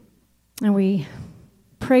And we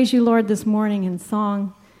praise you, Lord, this morning in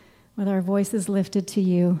song with our voices lifted to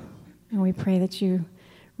you. And we pray that you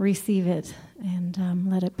receive it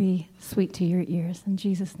and let it be sweet to your ears. In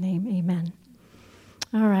Jesus' name, amen.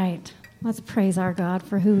 All right, let's praise our God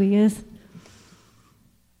for who he is.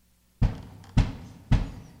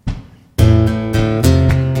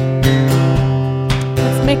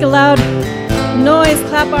 Let's make a loud noise,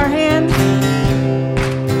 clap our hands.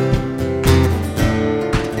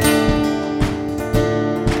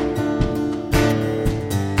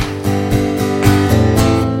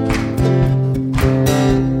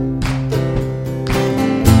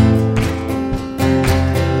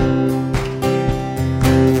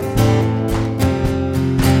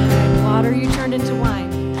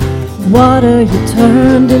 Water you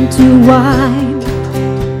turned into wine.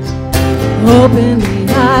 Open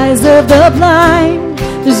the eyes of the blind.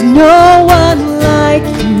 There's no one like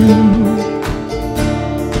you.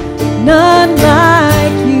 None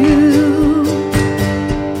like you.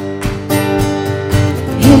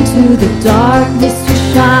 Into the darkness you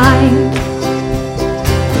shine.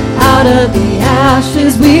 Out of the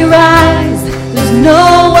ashes we rise. There's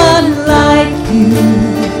no one like you.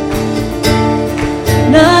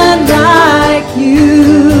 None like you.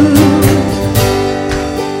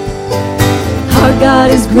 Our God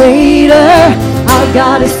is greater, our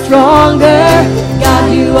God is stronger.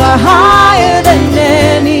 God, you are higher than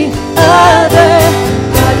any other.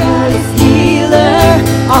 Our God is healer,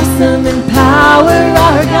 awesome in power.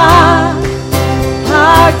 Our God,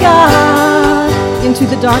 our God. Into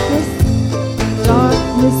the darkness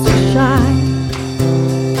we shine.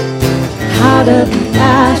 Out of the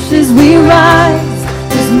ashes we rise.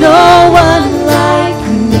 There's no one like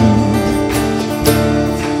you,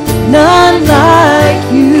 none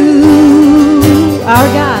like you.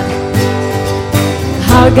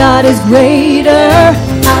 Our God is greater,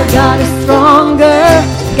 our God is stronger.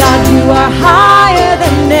 God, you are higher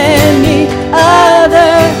than any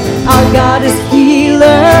other. Our God is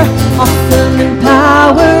healer, awesome in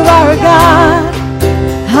power. Our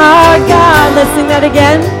God, let's sing that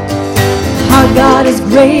again. Our God is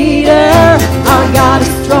greater, our God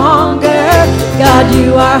is stronger. God,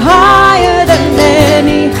 you are higher than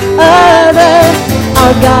any other.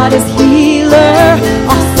 Our God is healer,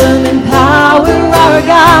 awesome in power. Our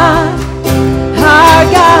God, our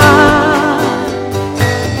God.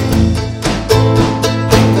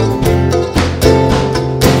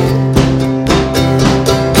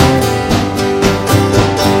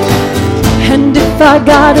 And if our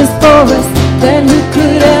God is for us, then who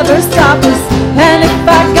could ever stop us? And if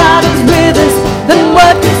our God is with us, then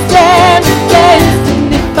what could stand against?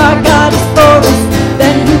 And if our God is for us,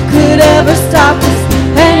 then who could ever stop us?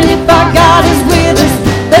 And if our God is with us,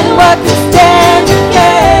 then what could stand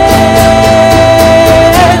against?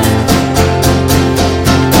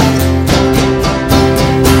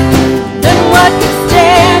 Then what could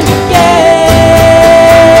stand against?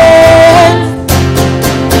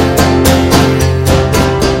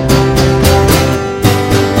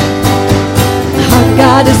 Our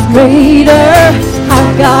God is greater, our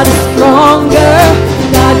God is stronger.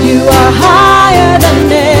 God, you are higher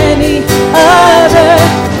than any other.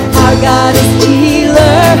 Our God is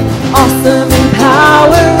healer, awesome in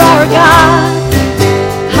power. Our God,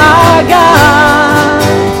 our God.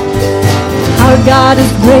 Our God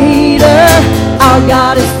is greater, our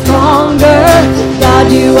God is stronger.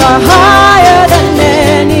 God, you are higher than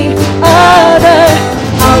any other.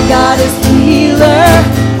 Our God is healer,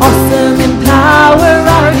 awesome in power.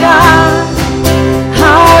 Our God,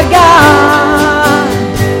 our God.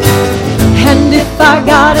 And if our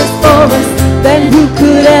God is for us, then who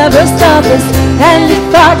could ever stop us? And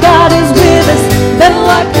if our God is with us, then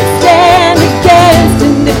what could stand against?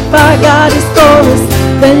 And if our God is for us,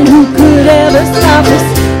 then who could ever stop us?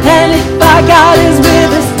 And if our God is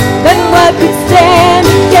with us, then what could stand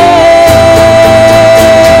against?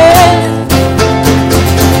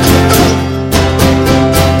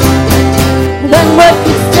 Then what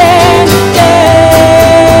could stand against?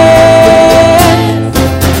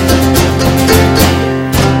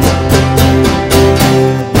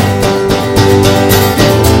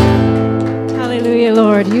 Hallelujah,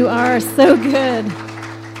 Lord. You are so good,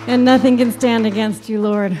 and nothing can stand against you,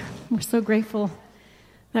 Lord. We're so grateful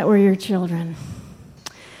that we're your children.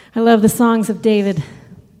 I love the songs of David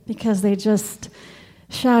because they just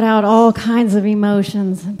shout out all kinds of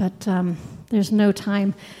emotions, but there's no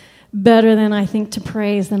time better than, I think, to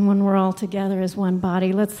praise than when we're all together as one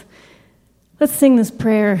body. Let's sing this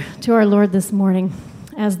prayer to our Lord this morning.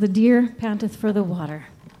 As the deer panteth for the water.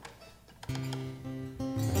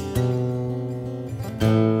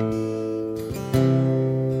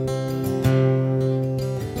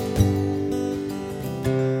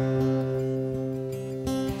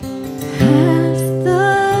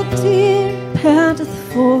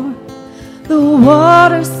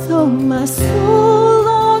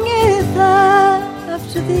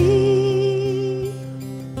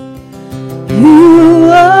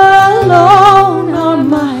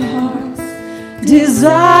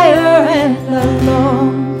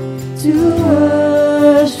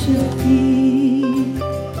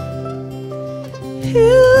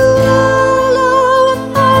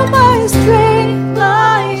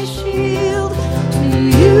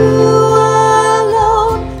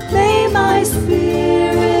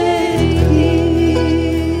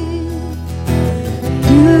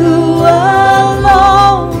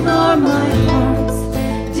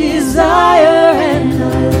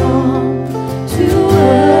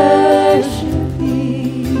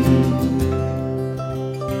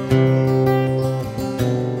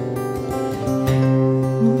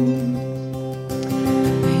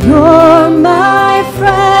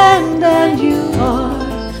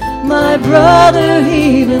 brother,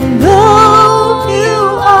 even though you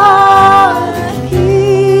are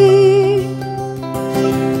King.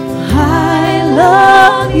 I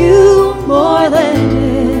love you more than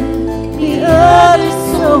any other,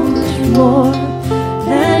 so much more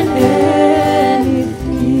than anything.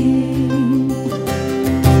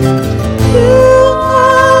 You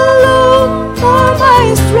alone are my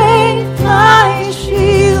strength, my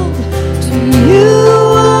shield. To you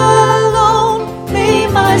alone may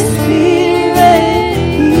my spirit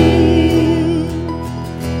yield.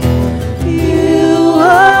 You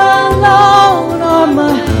alone are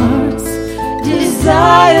my heart's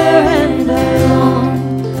desire, and I long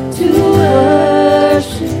to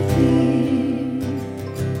worship thee.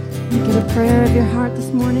 Make it a prayer of your heart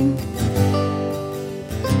this morning.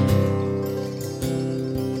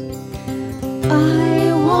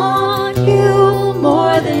 I want you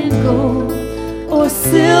more than gold or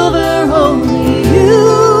silver, only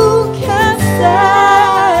you can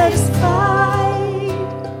satisfy.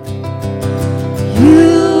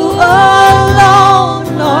 You alone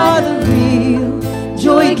are the real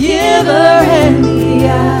joy giver and the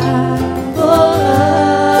apple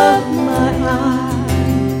of my eye.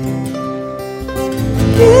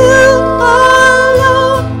 You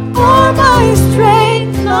alone are my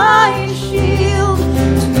strength, my shield.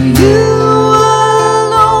 To you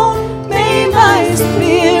alone may my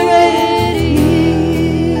spirit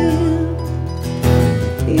yield.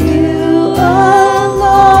 You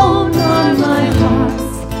alone are my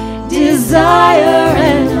heart's desire,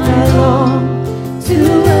 and I long to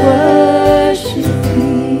worship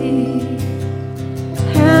thee.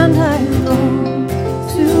 And I long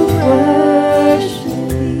to worship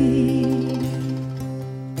thee.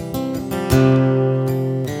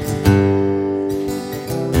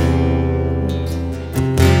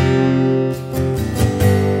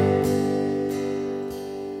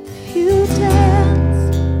 You dance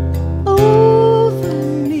over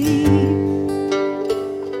me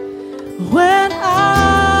when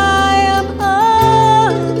I am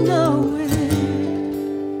unaware.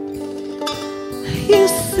 You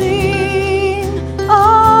sing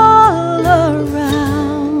all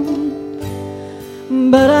around,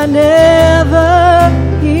 but I never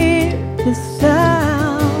hear the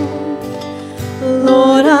sound.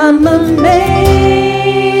 Lord, I'm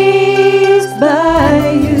amazed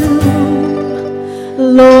by you.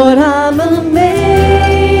 Lord, I'm amazed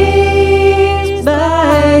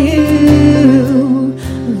by you.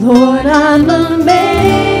 Lord, I'm amazed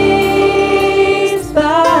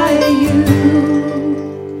by you.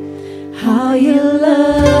 How you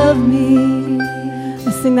love me.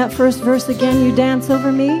 Let's sing that first verse again. You dance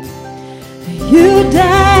over me. You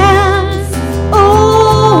dance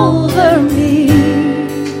over me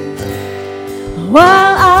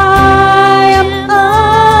while I am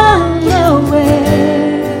unaware.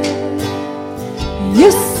 You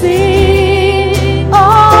sing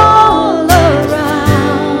all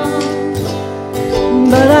around,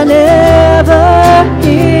 but I never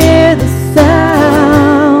hear the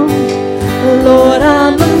sound. Lord,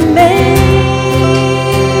 I'm amazed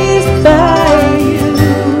by you.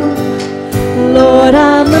 Lord,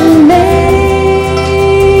 I'm amazed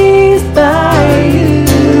by you.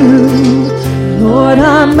 Lord,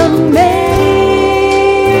 I'm amazed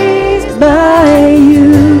by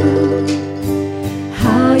you.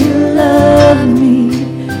 How you love me.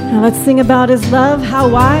 Now let's sing about his love. How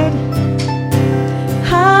wide?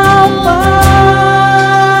 How wide?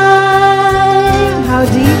 How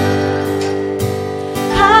deep?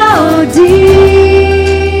 How deep?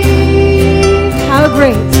 How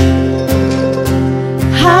great?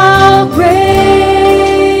 How great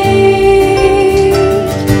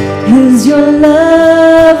is your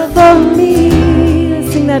love for me? Let's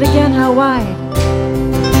sing that again. How wide?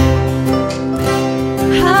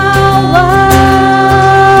 How wide?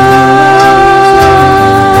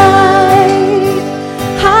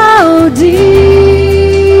 How deep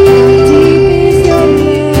is your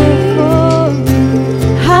love for me?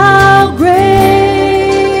 How great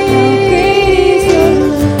is your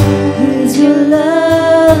love?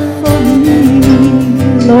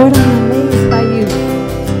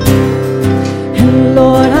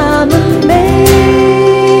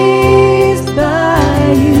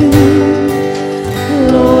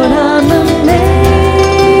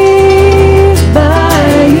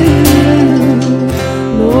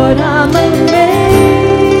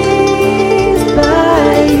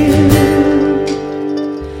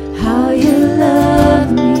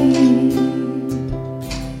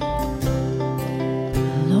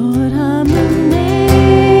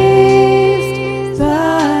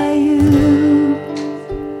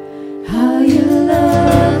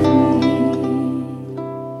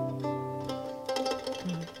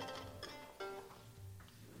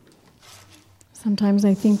 Sometimes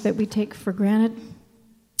I think that we take for granted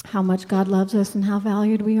how much God loves us and how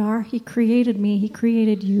valued we are. He created me, He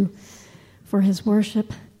created you for His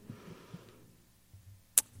worship.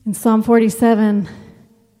 In Psalm 47, it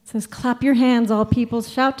says, "Clap your hands, all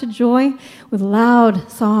peoples, shout to joy with loud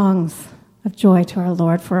songs of joy to our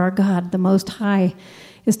Lord, for our God, the Most High,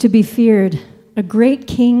 is to be feared, a great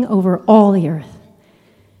king over all the earth.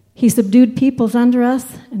 He subdued peoples under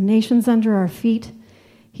us and nations under our feet.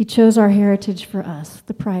 He chose our heritage for us,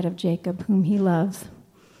 the pride of Jacob, whom He loves.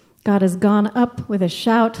 God has gone up with a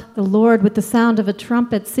shout, the Lord with the sound of a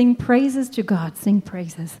trumpet. Sing praises to God, sing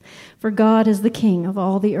praises. For God is the King of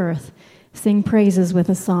all the earth. Sing praises with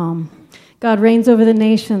a psalm. God reigns over the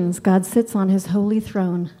nations. God sits on His holy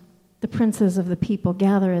throne. The princes of the people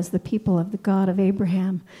gather as the people of the God of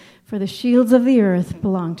Abraham. For the shields of the earth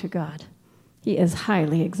belong to God. He is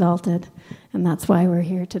highly exalted, and that's why we're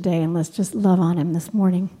here today, and let's just love on Him this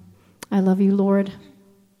morning. I love you, Lord.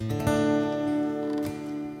 I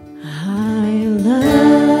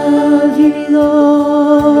love you,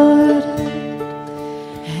 Lord,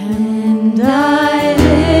 and I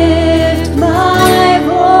lift my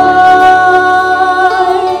voice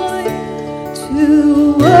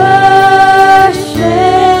to worship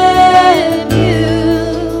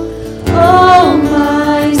you, oh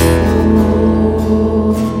my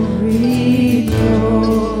soul rejoice.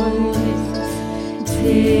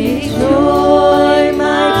 Take joy,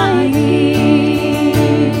 my King,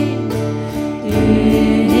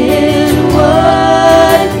 in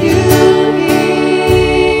what you hear.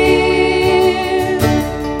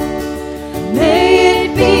 May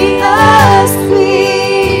it be a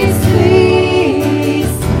sweet, sweet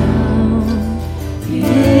sound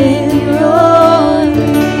in your ear.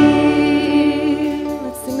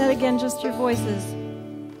 Let's sing that again, just your voices.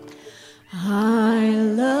 I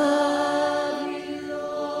love you,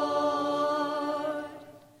 Lord,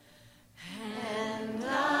 and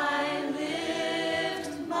I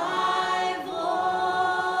lift my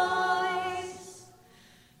voice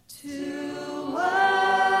to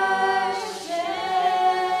worship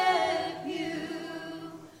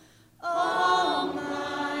you, oh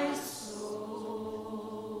my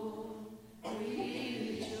soul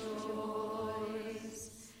rejoice.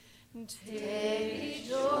 Take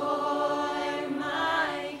joy,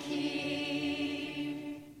 my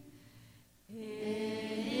King,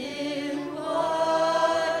 in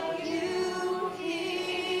what you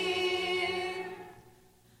hear.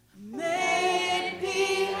 May it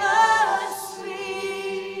be a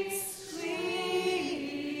sweet,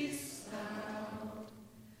 sweet sound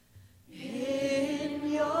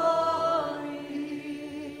in your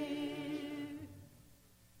ear.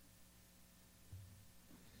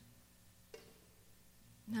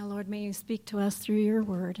 Now, Lord, may you speak to us through your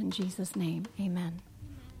word. In Jesus' name, amen.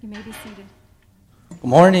 You may be seated. Good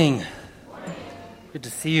morning. Good to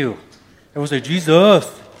see you. Everyone say, Jesus.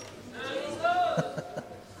 That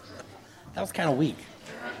was kind of weak.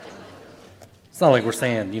 It's not like we're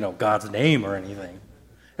saying, God's name or anything.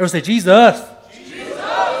 Everyone say, Jesus. Jesus.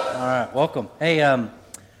 All right, welcome. Hey,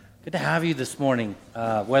 good to have you this morning.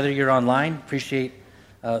 Whether you're online, appreciate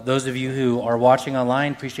those of you who are watching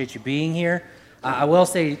online, appreciate you being here. I will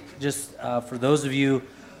say, just for those of you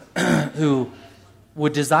who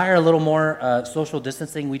would desire a little more social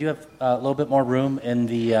distancing, we do have a little bit more room in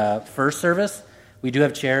the first service. We do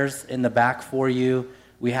have chairs in the back for you.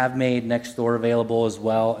 We have made next door available as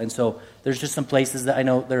well. And so there's just some places that I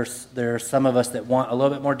know there are some of us that want a little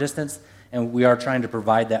bit more distance, and we are trying to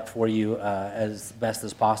provide that for you as best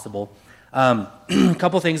as possible. A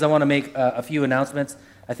couple things I want to make, a few announcements.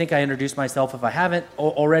 I think I introduced myself. If I haven't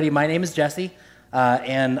already, my name is Jesse.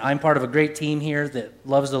 And I'm part of a great team here that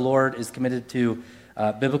loves the Lord, is committed to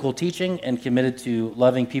biblical teaching, and committed to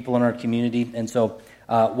loving people in our community. And so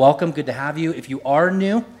welcome, good to have you. If you are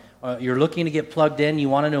new, you're looking to get plugged in, you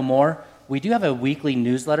want to know more, we do have a weekly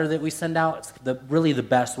newsletter that we send out. It's really the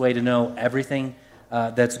best way to know everything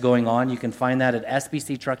that's going on. You can find that at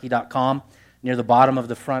sbctruckee.com. Near the bottom of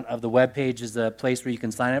the front of the webpage is a place where you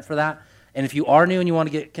can sign up for that. And if you are new and you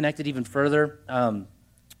want to get connected even further,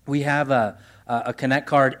 we have a Connect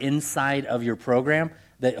card inside of your program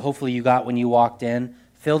that hopefully you got when you walked in.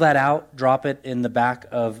 Fill that out, drop it in the back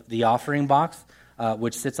of the offering box,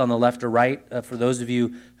 which sits on the left or right. For those of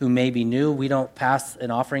you who may be new, we don't pass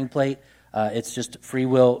an offering plate. It's just free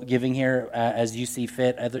will giving here as you see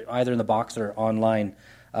fit, either in the box or online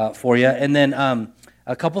for you. And then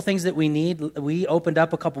a couple things that we need. We opened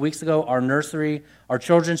up a couple weeks ago. Our nursery, our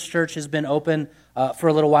children's church has been open for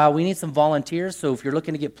a little while. We need some volunteers, so if you're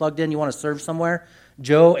looking to get plugged in, you want to serve somewhere,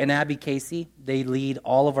 Joe and Abby Casey, they lead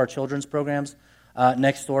all of our children's programs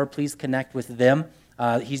next door, please connect with them.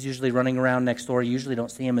 He's usually running around next door. You usually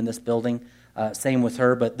don't see him in this building. Same with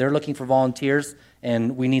her, but they're looking for volunteers,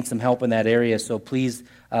 and we need some help in that area, so please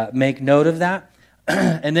make note of that.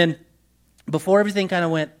 And then before everything kind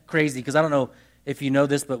of went crazy, because I don't know if you know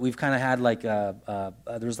this, but we've kind of had like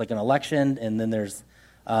there's like an election, and then there's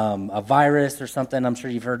a virus or something I'm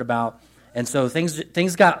sure you've heard about. And so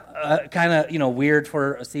things got kind of weird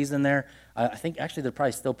for a season there. I think actually they're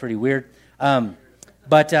probably still pretty weird.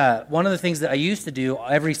 But one of the things that I used to do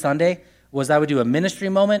every Sunday was I would do a ministry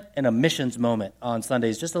moment and a missions moment on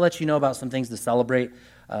Sundays, just to let you know about some things to celebrate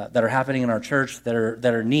that are happening in our church that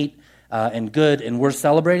are neat and good, and we're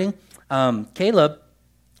celebrating. Caleb,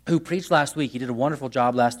 who preached last week, he did a wonderful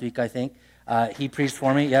job last week, I think. He preached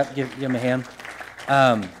for me. Yep, give him a hand.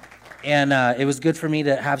 And it was good for me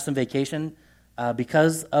to have some vacation.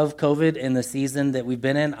 Because of COVID and the season that we've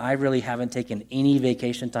been in, I really haven't taken any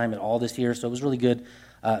vacation time at all this year, so it was really good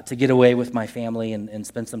to get away with my family and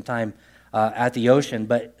spend some time at the ocean.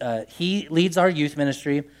 But he leads our youth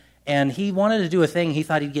ministry, and he wanted to do a thing. He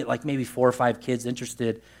thought he'd get like maybe 4 or 5 kids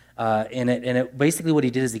interested in it. And basically what he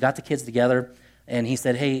did is he got the kids together, and he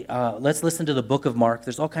said, hey, let's listen to the book of Mark.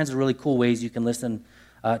 There's all kinds of really cool ways you can listen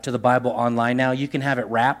to the Bible online now. You can have it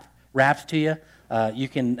wrapped to you. You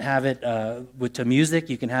can have it to music.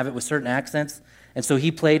 You can have it with certain accents. And so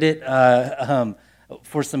he played it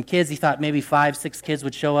for some kids. He thought maybe 5, 6 kids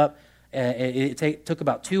would show up. It took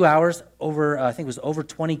about 2 hours. I think it was over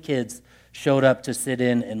 20 kids showed up to sit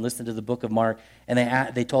in and listen to the book of Mark.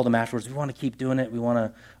 And they told him afterwards, we want to keep doing it. We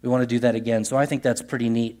want to do that again. So I think that's pretty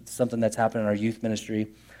neat, something that's happened in our youth ministry.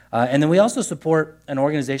 And then we also support an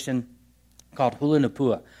organization called Hula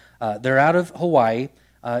Nupua. They're out of Hawaii.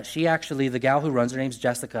 She actually, the gal who runs, her name's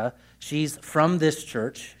Jessica. She's from this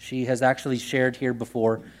church. She has actually shared here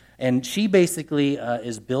before. And she basically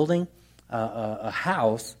is building a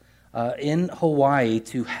house in Hawaii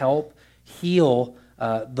to help heal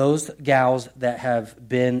those gals that have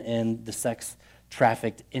been in the sex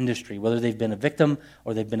trafficked industry, whether they've been a victim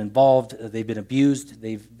or they've been involved, they've been abused,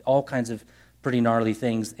 they've all kinds of pretty gnarly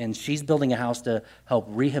things. And she's building a house to help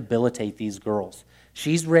rehabilitate these girls.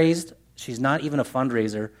 She's not even a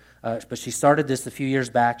fundraiser, but she started this a few years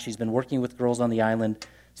back. She's been working with girls on the island.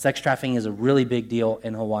 Sex trafficking is a really big deal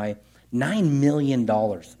in Hawaii. $9 million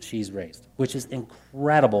she's raised, which is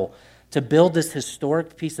incredible to build this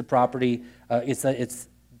historic piece of property. It's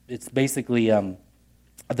basically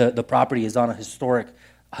the property is on a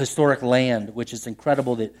historic land, which is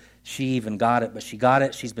incredible that she even got it. But she got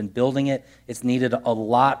it. She's been building it. It's needed a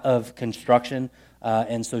lot of construction,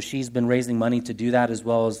 and so she's been raising money to do that, as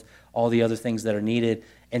well as all the other things that are needed.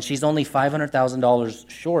 And she's only $500,000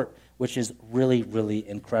 short, which is really, really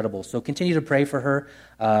incredible. So continue to pray for her,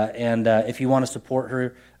 and if you want to support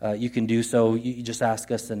her, you can do so. You just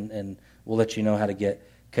ask us, and we'll let you know how to get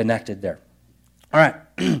connected there. All right,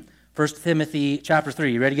 1 Timothy chapter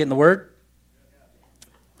 3. You ready to get in the Word?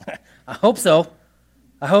 I hope so.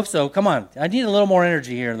 Come on. I need a little more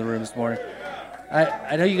energy here in the room this morning.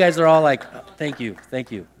 I know you guys are all like, thank you.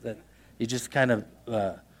 That you just kind of,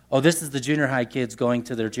 this is the junior high kids going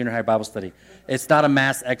to their junior high Bible study. It's not a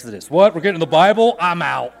mass exodus. What? We're getting the Bible? I'm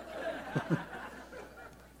out.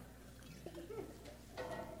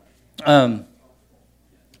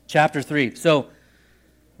 Chapter 3. So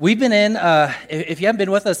we've been in, if you haven't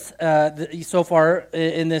been with us so far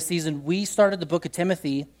in this season, we started the book of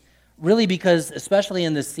Timothy really because, especially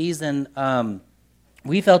in this season,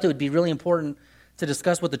 we felt it would be really important to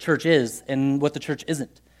discuss what the church is and what the church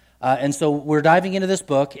isn't. And so we're diving into this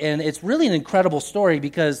book, and it's really an incredible story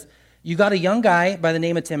because you got a young guy by the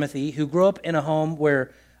name of Timothy who grew up in a home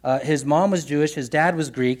where his mom was Jewish, his dad was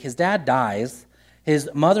Greek, his dad dies, his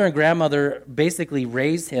mother and grandmother basically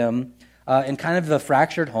raised him in kind of a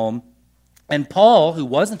fractured home, and Paul, who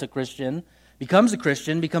wasn't a Christian, becomes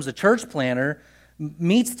a church planner,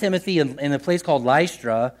 meets Timothy in a place called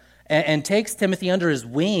Lystra, and takes Timothy under his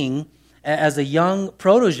wing as a young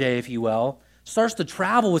protege, if you will, starts to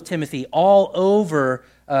travel with Timothy all over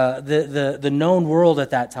the known world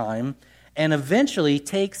at that time, and eventually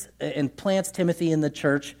takes and plants Timothy in the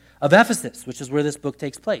church of Ephesus, which is where this book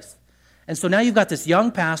takes place. And so now you've got this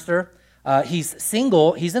young pastor. He's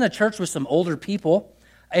single. He's in a church with some older people,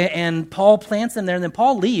 and Paul plants him there, and then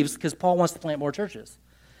Paul leaves because Paul wants to plant more churches.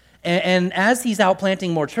 And as he's out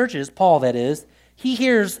planting more churches, Paul, that is, he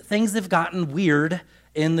hears things have gotten weird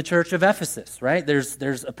in the church of Ephesus, right?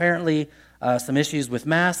 There's apparently some issues with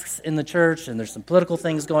masks in the church, and there's some political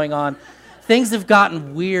things going on. Things have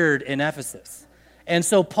gotten weird in Ephesus. And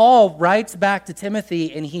so Paul writes back to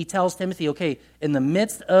Timothy, and he tells Timothy, okay, in the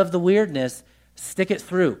midst of the weirdness, Stick it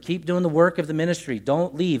through. Keep doing the work of the ministry.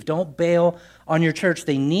 Don't leave. Don't bail on your church.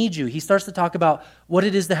 They need you. He starts to talk about what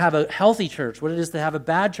it is to have a healthy church, what it is to have a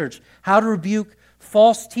bad church, how to rebuke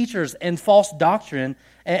false teachers and false doctrine.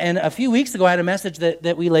 And a few weeks ago, I had a message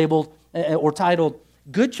that we labeled or titled,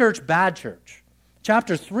 Good Church, Bad Church.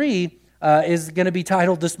 Chapter 3 is going to be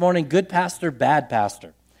titled this morning, Good Pastor, Bad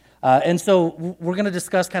Pastor. And so we're going to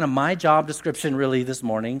discuss kind of my job description really this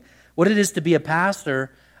morning, what it is to be a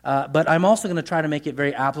pastor, but I'm also going to try to make it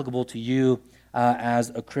very applicable to you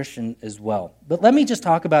as a Christian as well. But let me just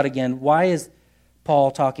talk about again, why is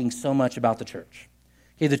Paul talking so much about the church?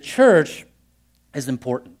 Okay, the church is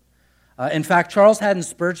important. In fact, Charles Haddon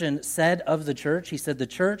Spurgeon said of the church, he said, the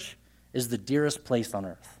church is the dearest place on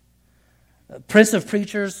earth. Prince of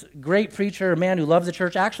preachers, great preacher, a man who loved the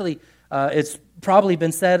church. Actually, it's probably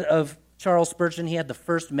been said of Charles Spurgeon, he had the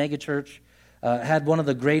first megachurch, had one of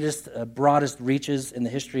the greatest, broadest reaches in the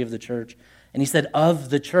history of the church. And he said, of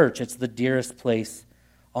the church, it's the dearest place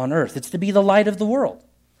on earth. It's to be the light of the world.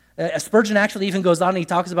 Spurgeon actually even goes on and he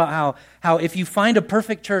talks about how if you find a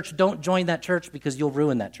perfect church, don't join that church because you'll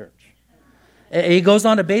ruin that church. He goes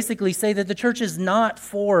on to basically say that the church is not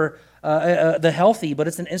for the healthy, but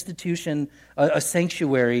it's an institution, a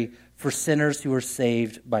sanctuary for sinners who are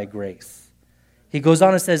saved by grace. He goes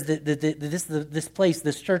on and says that this place,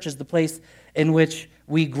 this church, is the place in which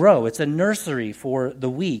we grow. It's a nursery for the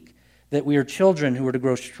weak, that we are children who are to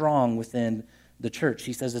grow strong within the church.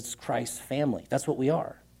 He says it's Christ's family. That's what we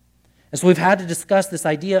are. And so we've had to discuss this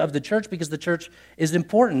idea of the church because the church is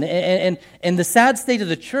important. And the sad state of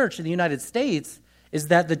the church in the United States is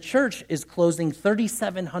that the church is closing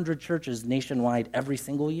 3,700 churches nationwide every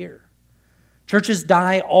single year. Churches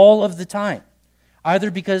die all of the time,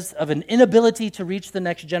 either because of an inability to reach the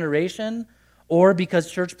next generation or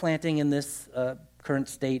because church planting in this current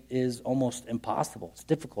state is almost impossible. It's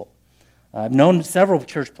difficult. I've known several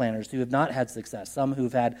church planters who have not had success, some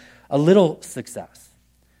who've had a little success.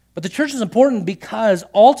 But the church is important because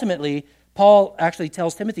ultimately, Paul actually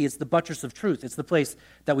tells Timothy it's the buttress of truth. It's the place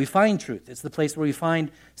that we find truth. It's the place where we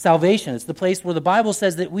find salvation. It's the place where the Bible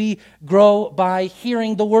says that we grow by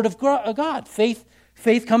hearing the word of God. Faith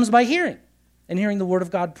comes by hearing, and hearing the word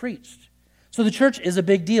of God preached. So the church is a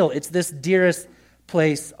big deal. It's this dearest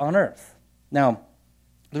place on earth. Now,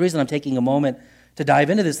 the reason I'm taking a moment to dive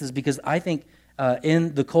into this is because I think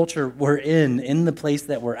in the culture we're in the place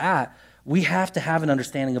that we're at, we have to have an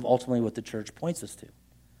understanding of ultimately what the church points us to.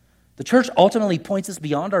 The church ultimately points us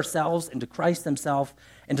beyond ourselves into Christ himself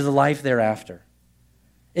and to the life thereafter.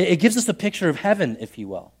 It gives us a picture of heaven, if you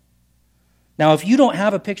will. Now, if you don't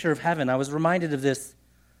have a picture of heaven, I was reminded of this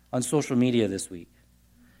on social media this week.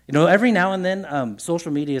 You know, every now and then,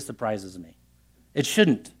 social media surprises me. It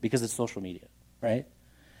shouldn't because it's social media, right?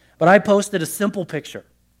 But I posted a simple picture.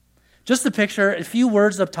 Just a picture, a few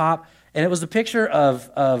words up top, and it was a picture of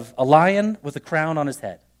a lion with a crown on his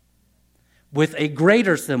head, with a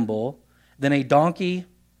greater symbol than a donkey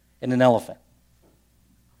and an elephant.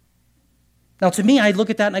 Now, to me, I look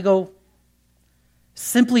at that and I go,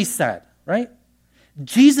 simply said, right?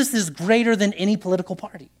 Jesus is greater than any political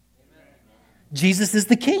party. Jesus is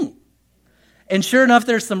the king. And sure enough,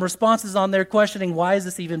 there's some responses on there questioning, why is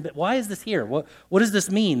this here? What does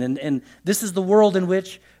this mean? And this is the world in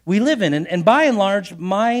which we live in. And by and large,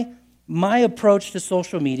 my approach to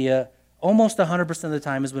social media almost 100% of the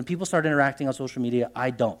time is when people start interacting on social media,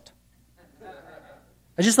 I don't.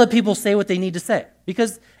 I just let people say what they need to say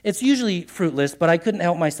because it's usually fruitless, but I couldn't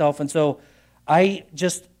help myself. And so I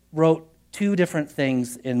just wrote two different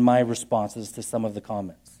things in my responses to some of the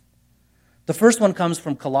comments. The first one comes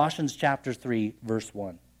from Colossians chapter 3, verse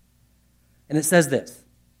 1. And it says this: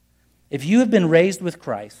 if you have been raised with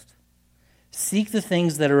Christ, seek the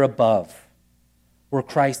things that are above, where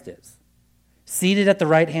Christ is, seated at the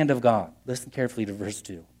right hand of God. Listen carefully to verse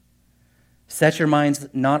 2. Set your minds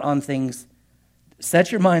on things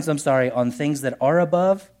that are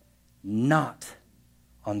above, not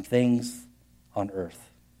on things on earth.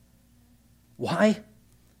 Why?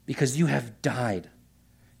 Because you have died.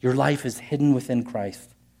 Your life is hidden within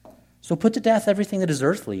Christ. So put to death everything that is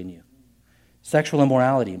earthly in you: sexual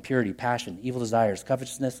immorality, impurity, passion, evil desires,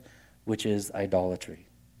 covetousness, which is idolatry.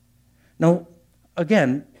 Now,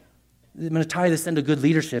 again, I'm going to tie this into good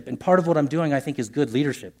leadership, and part of what I'm doing, I think, is good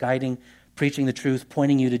leadership, guiding, preaching the truth,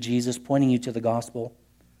 pointing you to Jesus, pointing you to the gospel.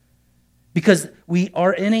 Because we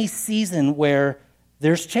are in a season where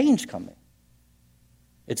there's change coming.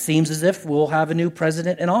 It seems as if we'll have a new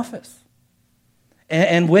president in office.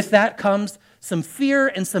 And with that comes some fear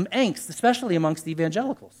and some angst, especially amongst the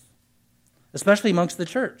evangelicals, especially amongst the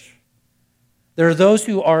church. There are those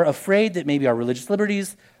who are afraid that maybe our religious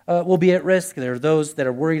liberties will be at risk. There are those that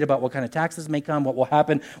are worried about what kind of taxes may come, what will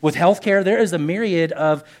happen with health care. There is a myriad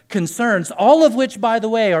of concerns, all of which, by the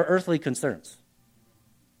way, are earthly concerns.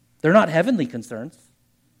 They're not heavenly concerns.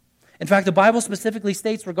 In fact, the Bible specifically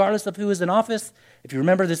states, regardless of who is in office, if you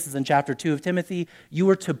remember, this is in chapter 2 of Timothy, you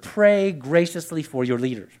are to pray graciously for your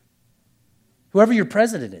leaders. Whoever your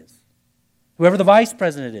president is, whoever the vice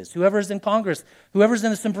president is, whoever is in Congress, whoever is in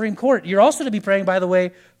the Supreme Court. You're also to be praying, by the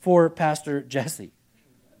way, for Pastor Jesse.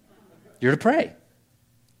 You're to pray,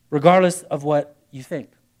 regardless of what you think.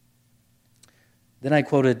 Then I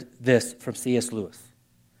quoted this from C.S. Lewis.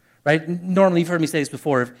 Right? Normally, you've heard me say this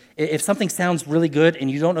before. If something sounds really good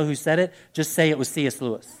and you don't know who said it, just say it was C.S.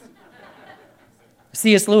 Lewis.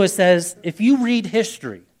 C.S. Lewis says, if you read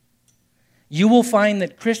history, you will find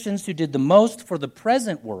that Christians who did the most for the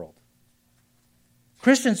present world,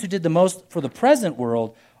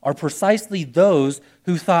 are precisely those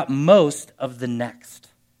who thought most of the next.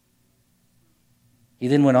 He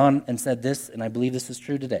then went on and said this, and I believe this is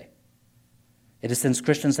true today. It is since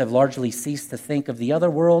Christians have largely ceased to think of the other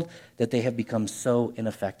world that they have become so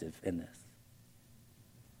ineffective in this.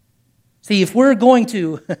 See, if we're going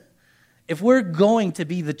to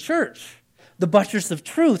be the church, the buttress of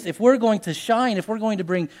truth, if we're going to shine, if we're going to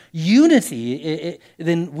bring unity,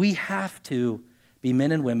 then we have to be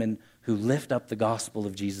men and women who lift up the gospel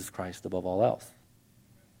of Jesus Christ above all else.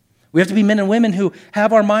 We have to be men and women who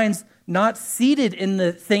have our minds not seated in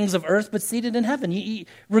the things of earth, but seated in heaven.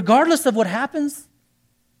 Regardless of what happens,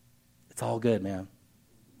 it's all good, man.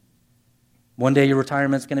 One day your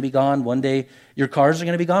retirement's going to be gone. One day your cars are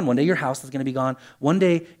going to be gone. One day your house is going to be gone. One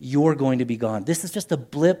day you're going to be gone. This is just a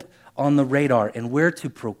blip on the radar, and we're to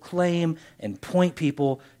proclaim and point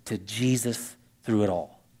people to Jesus through it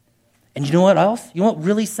all. And you know what else? You know what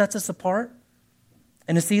really sets us apart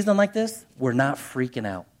in a season like this? We're not freaking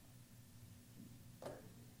out.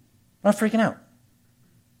 Not freaking out.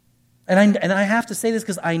 And I have to say this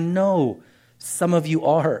because I know some of you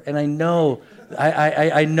are, and I know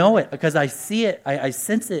it because I see it, I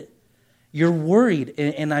sense it. You're worried,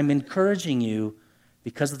 and I'm encouraging you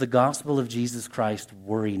because of the gospel of Jesus Christ,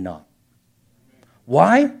 worry not.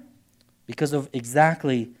 Why? Because of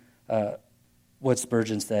exactly what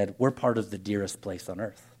Spurgeon said, we're part of the dearest place on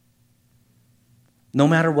earth. No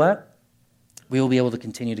matter what, we will be able to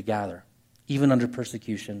continue to gather, even under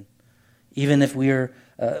persecution. Even if we're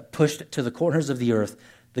pushed to the corners of the earth,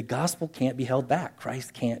 the gospel can't be held back.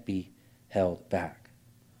 Christ can't be held back.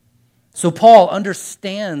 So Paul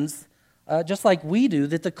understands, just like we do,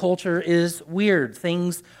 that the culture is weird.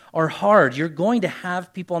 Things are hard. You're going to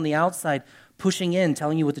have people on the outside pushing in,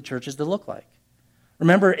 telling you what the church is to look like.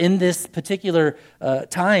 Remember, in this particular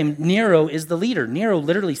time, Nero is the leader. Nero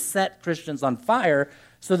literally set Christians on fire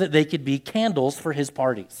so that they could be candles for his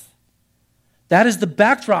parties. That is the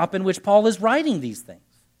backdrop in which Paul is writing these things.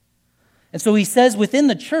 And so he says within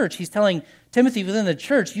the church, he's telling Timothy within the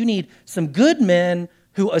church, you need some good men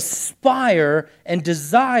who aspire and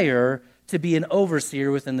desire to be an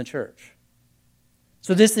overseer within the church.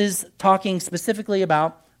 So this is talking specifically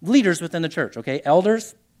about leaders within the church, okay?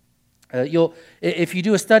 Elders. If you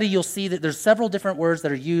do a study, you'll see that there's several different words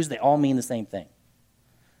that are used. They all mean the same thing.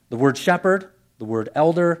 The word shepherd, the word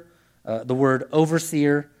elder, the word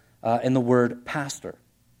overseer, and the word pastor.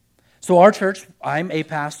 So our church, I'm a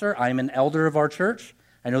pastor. I'm an elder of our church.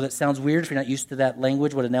 I know that sounds weird if you're not used to that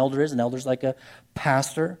language, what an elder is. An elder is like a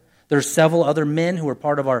pastor. There's several other men who are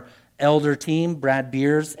part of our elder team. Brad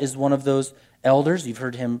Beers is one of those elders. You've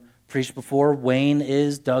heard him preach before. Wayne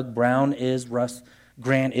is, Doug Brown is, Russ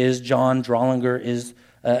Grant is, John Drollinger is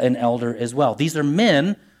an elder as well. These are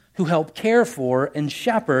men who help care for and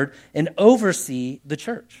shepherd and oversee the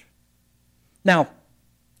church. Now,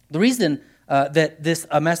 the reason that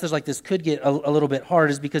a message like this could get a little bit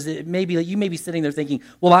hard is because it may be that you may be sitting there thinking,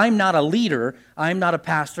 well, I'm not a leader, I'm not a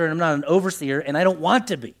pastor, and I'm not an overseer, and I don't want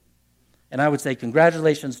to be. And I would say,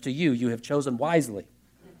 congratulations to you, you have chosen wisely.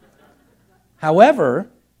 However,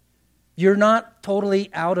 you're not totally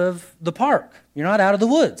out of the park. You're not out of the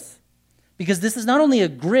woods. Because this is not only a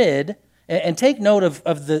grid, and take note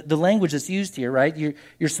of the language that's used here, right?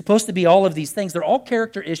 You're supposed to be all of these things. They're all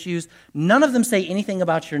character issues. None of them say anything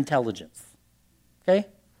about your intelligence. Okay?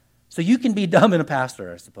 So you can be dumb and a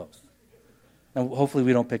pastor, I suppose. Now, hopefully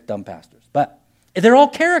we don't pick dumb pastors. But they're all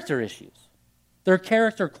character issues. They're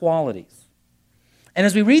character qualities. And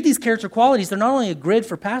as we read these character qualities, they're not only a grid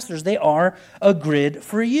for pastors, they are a grid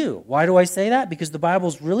for you. Why do I say that? Because the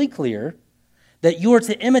Bible's really clear that you are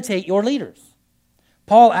to imitate your leaders.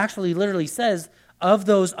 Paul actually literally says, of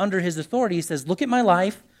those under his authority, he says, look at my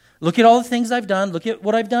life, look at all the things I've done, look at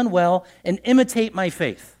what I've done well, and imitate my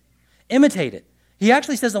faith. Imitate it. He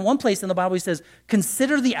actually says in one place in the Bible, he says,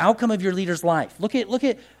 consider the outcome of your leader's life. Look at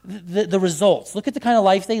the results. Look at the kind of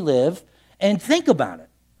life they live and think about it.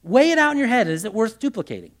 Weigh it out in your head. Is it worth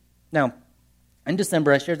duplicating? Now, in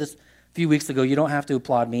December, I shared this a few weeks ago. You don't have to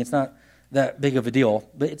applaud me. It's not that big of a deal,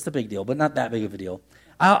 but it's a big deal, but not that big of a deal.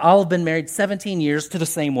 I'll have been married 17 years to the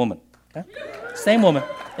same woman. Okay? Same woman.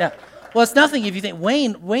 Yeah. Well, it's nothing if you think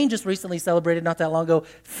Wayne just recently celebrated not that long ago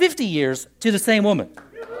 50 years to the same woman.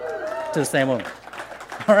 To the same woman.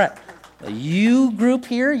 All right. You group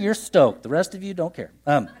here, you're stoked. The rest of you don't care.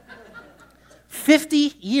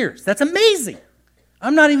 50 years. That's amazing.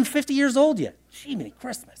 I'm not even 50 years old yet. Gee, Merry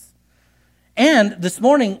Christmas. And this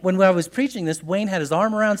morning when I was preaching this, Wayne had his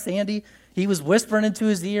arm around Sandy. He was whispering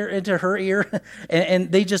into her ear,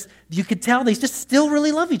 and they just, you could tell they just still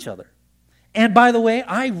really love each other. And by the way,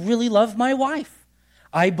 I really love my wife.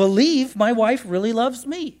 I believe my wife really loves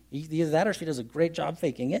me. Either that or she does a great job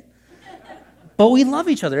faking it. But we love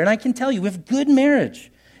each other, and I can tell you, we have good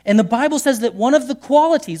marriage. And the Bible says that one of the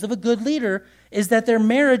qualities of a good leader is that their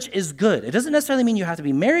marriage is good. It doesn't necessarily mean you have to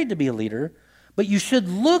be married to be a leader, but you should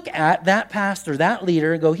look at that pastor, that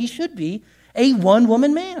leader, and go, he should be a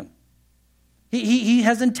one-woman man. He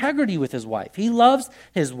has integrity with his wife. He loves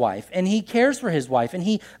his wife, and he cares for his wife, and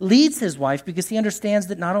he leads his wife because he understands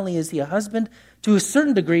that not only is he a husband, to a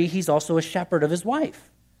certain degree, he's also a shepherd of his wife.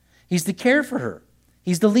 He's to care for her.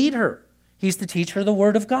 He's to lead her. He's to teach her the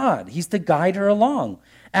word of God. He's to guide her along,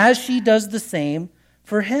 as she does the same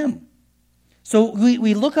for him. So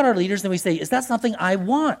we look at our leaders and we say, is that something I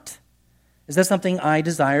want? Is that something I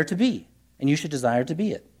desire to be? And you should desire to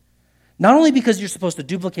be it. Not only because you're supposed to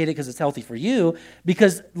duplicate it because it's healthy for you,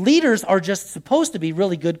 because leaders are just supposed to be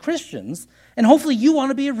really good Christians, and hopefully you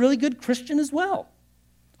want to be a really good Christian as well.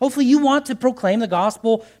 Hopefully you want to proclaim the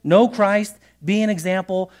gospel, know Christ, be an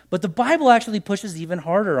example, but the Bible actually pushes even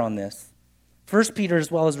harder on this. 1 Peter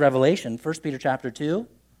as well as Revelation, 1 Peter chapter 2,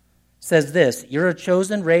 says this, you're a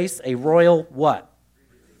chosen race, a royal what?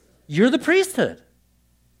 You're the priesthood.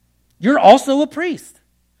 You're also a priest.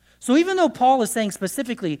 So even though Paul is saying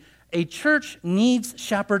specifically, a church needs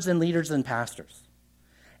shepherds and leaders and pastors,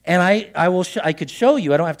 and I could show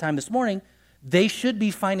you, I don't have time this morning, they should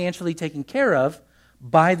be financially taken care of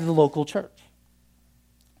by the local church.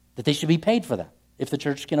 That they should be paid for that if the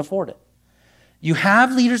church can afford it. You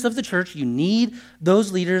have leaders of the church, you need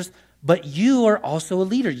those leaders, but you are also a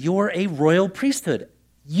leader. You're a royal priesthood.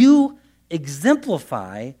 You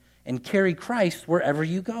exemplify and carry Christ wherever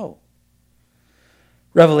you go.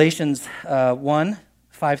 Revelations 1,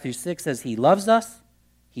 5 through 6 says, he loves us,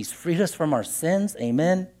 he's freed us from our sins,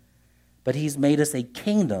 amen, but he's made us a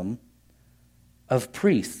kingdom of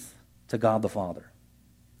priests to God the Father.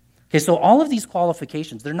 Okay, so all of these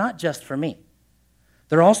qualifications, they're not just for me.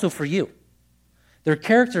 They're also for you. They're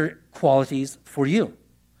character qualities for you.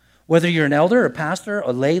 Whether you're an elder, a pastor,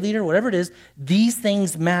 a lay leader, whatever it is, these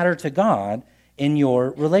things matter to God in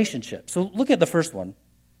your relationship. So look at the first one.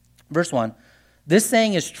 Verse 1, this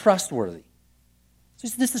saying is trustworthy. So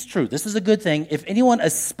this is true. This is a good thing. If anyone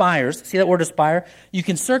aspires, see that word aspire? You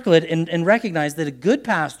can circle it and recognize that a good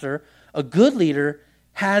pastor, a good leader,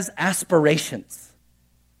 has aspirations.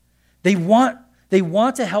 They want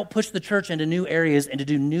to help push the church into new areas and to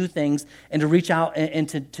do new things and to reach out and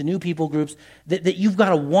to new people groups, that you've got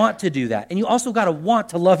to want to do that. And you also got to want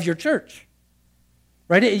to love your church.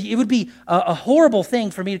 Right? It would be a horrible thing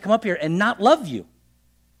for me to come up here and not love you.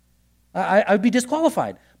 I would be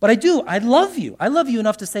disqualified. But I do. I love you. I love you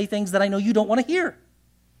enough to say things that I know you don't want to hear.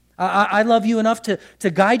 I love you enough to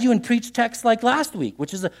guide you and preach texts like last week,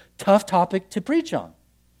 which is a tough topic to preach on.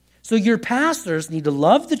 So your pastors need to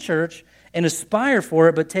love the church and aspire for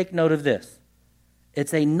it, but take note of this.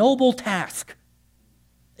 It's a noble task.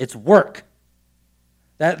 It's work.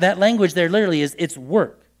 That language there literally is, it's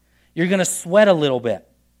work. You're going to sweat a little bit.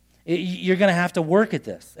 You're going to have to work at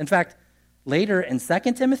this. In fact, later in 2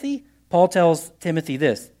 Timothy, Paul tells Timothy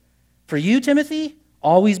this. For you, Timothy,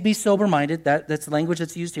 always be sober-minded. That's the language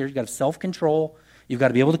that's used here. You've got to self-control. You've got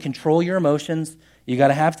to be able to control your emotions. You've got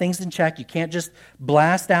to have things in check. You can't just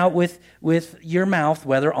blast out with your mouth,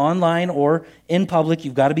 whether online or in public.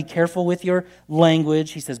 You've got to be careful with your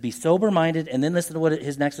language. He says, be sober-minded. And then listen to what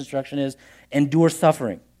his next instruction is. Endure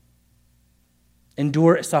suffering.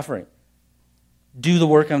 Endure suffering. Do the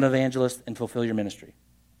work of an evangelist and fulfill your ministry.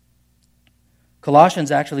 Colossians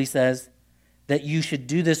actually says that you should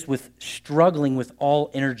do this with struggling with all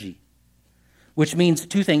energy, which means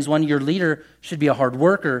two things. One, your leader should be a hard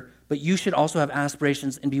worker, but you should also have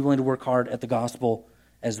aspirations and be willing to work hard at the gospel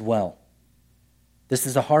as well. This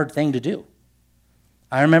is a hard thing to do.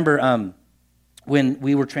 I remember when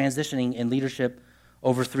we were transitioning in leadership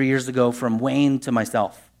over 3 years ago from Wayne to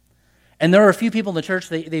myself. And there are a few people in the church,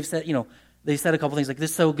 they've said, they said a couple things like,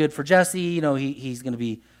 this is so good for Jesse, he's going to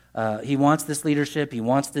be, he wants this leadership, he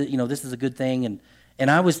wants to, this is a good thing.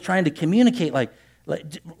 And I was trying to communicate, like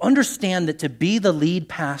understand that to be the lead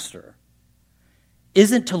pastor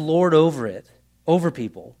isn't to lord over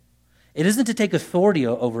people. It isn't to take authority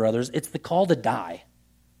over others. It's the call to die.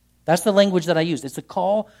 That's the language that I used. It's a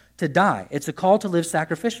call to die. It's a call to live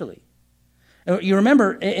sacrificially. And you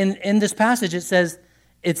remember in this passage it says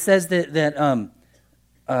that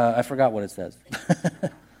I forgot what it says.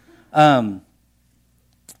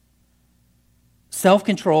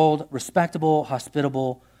 Self-controlled, respectable,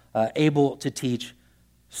 hospitable, able to teach,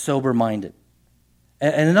 sober-minded.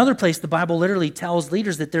 And another place, the Bible literally tells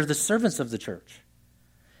leaders that they're the servants of the church.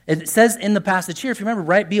 It says in the passage here, if you remember,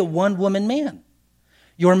 right, be a one-woman man.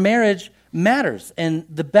 Your marriage matters. And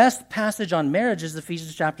the best passage on marriage is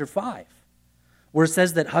Ephesians chapter 5, where it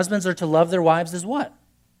says that husbands are to love their wives as what?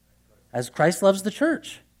 As Christ loves the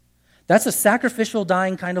church. That's a sacrificial,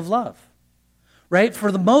 dying kind of love. Right?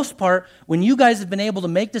 For the most part, when you guys have been able to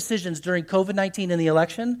make decisions during COVID-19 and the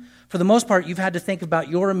election, for the most part, you've had to think about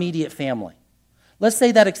your immediate family. Let's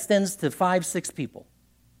say that extends to 5, 6 people.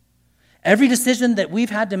 Every decision that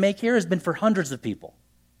we've had to make here has been for hundreds of people.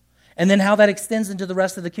 And then how that extends into the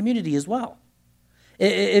rest of the community as well.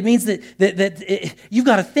 It means that you've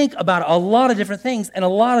got to think about a lot of different things and a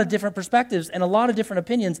lot of different perspectives and a lot of different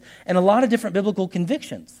opinions and a lot of different biblical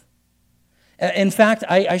convictions. In fact,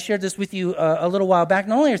 I shared this with you a little while back.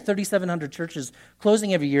 Not only are 3,700 churches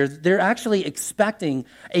closing every year, they're actually expecting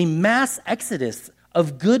a mass exodus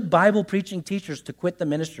of good Bible-preaching teachers to quit the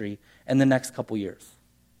ministry in the next couple years.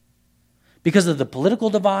 Because of the political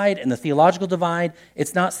divide and the theological divide,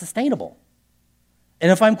 it's not sustainable. And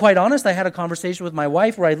if I'm quite honest, I had a conversation with my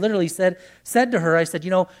wife where I literally said to her, I said, you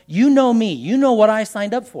know me, you know what I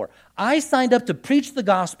signed up for. I signed up to preach the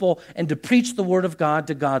gospel and to preach the word of God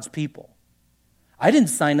to God's people. I didn't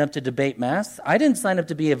sign up to debate mass. I didn't sign up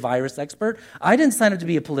to be a virus expert. I didn't sign up to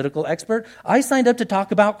be a political expert. I signed up to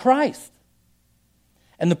talk about Christ.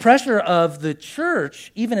 And the pressure of the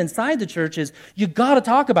church, even inside the church, is you got to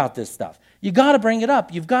talk about this stuff. You got to bring it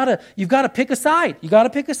up. You've got to pick a side. You got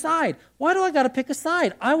to pick a side. Why do I got to pick a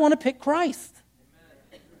side? I want to pick Christ.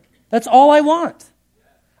 That's all I want.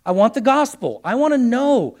 I want the gospel. I want to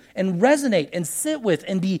know and resonate and sit with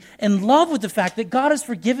and be in love with the fact that God has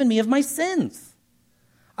forgiven me of my sins.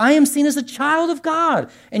 I am seen as a child of God,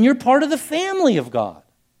 and you're part of the family of God.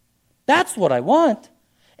 That's what I want.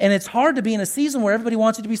 And it's hard to be in a season where everybody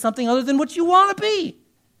wants you to be something other than what you want to be.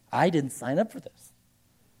 I didn't sign up for this.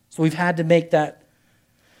 So we've had to make that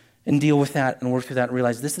and deal with that and work through that and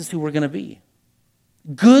realize this is who we're going to be.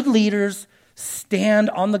 Good leaders stand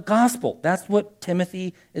on the gospel. That's what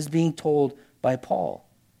Timothy is being told by Paul.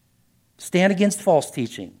 Stand against false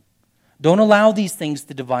teaching. Don't allow these things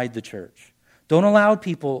to divide the church. Don't allow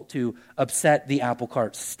people to upset the apple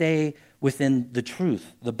cart. Stay within the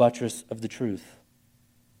truth, the buttress of the truth.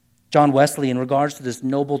 John Wesley, in regards to this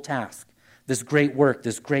noble task, this great work,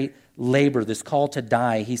 this great labor, this call to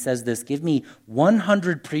die, he says this, give me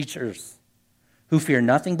 100 preachers who fear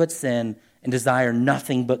nothing but sin and desire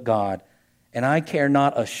nothing but God, and I care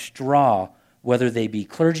not a straw whether they be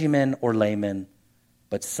clergymen or laymen,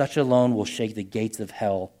 but such alone will shake the gates of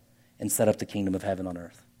hell and set up the kingdom of heaven on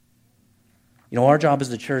earth. Our job as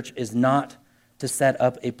a church is not to set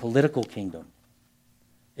up a political kingdom.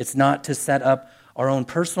 It's not to set up our own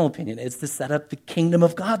personal opinion. It's to set up the kingdom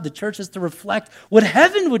of God. The church is to reflect what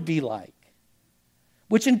heaven would be like,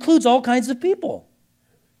 which includes all kinds of people.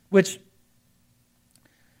 Which,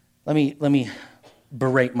 let me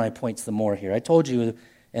berate my point some more here. I told you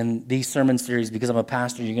in these sermon series, because I'm a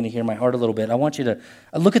pastor, you're going to hear my heart a little bit. I want you to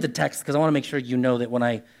look at the text because I want to make sure you know that when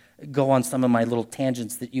I go on some of my little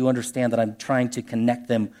tangents that you understand that I'm trying to connect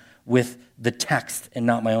them with the text and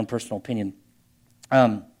not my own personal opinion.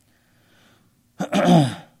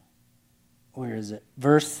 Where is it?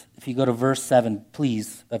 If you go to verse 7,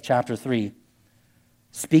 please, of chapter 3.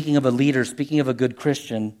 Speaking of a leader, speaking of a good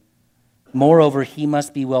Christian, moreover, he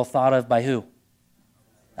must be well thought of by who?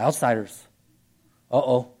 Outsiders.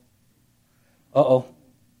 Uh-oh.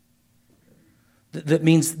 That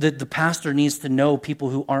means that the pastor needs to know people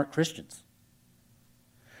who aren't Christians.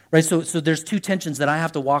 Right? So there's two tensions that I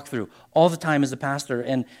have to walk through all the time as a pastor,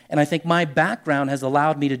 and I think my background has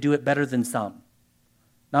allowed me to do it better than some.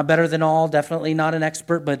 Not better than all, definitely not an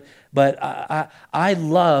expert, but I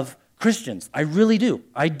love Christians. I really do.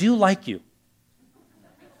 I do like you.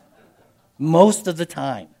 Most of the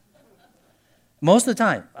time. Most of the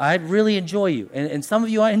time. I really enjoy you. And some of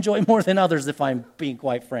you I enjoy more than others, if I'm being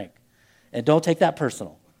quite frank. And don't take that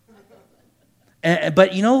personal.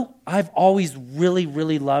 But you know, I've always really,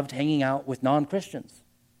 really loved hanging out with non-Christians.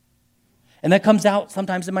 And that comes out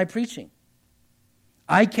sometimes in my preaching.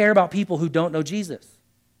 I care about people who don't know Jesus.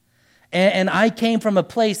 And I came from a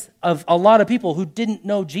place of a lot of people who didn't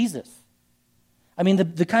know Jesus. I mean,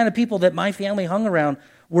 the kind of people that my family hung around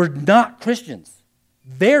were not Christians.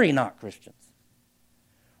 Very not Christians.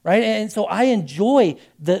 Right? And so I enjoy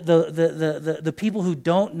the people who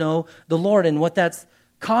don't know the Lord. And what that's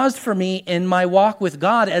caused for me in my walk with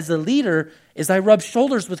God as a leader is I rub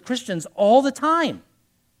shoulders with Christians all the time.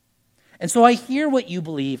 And so I hear what you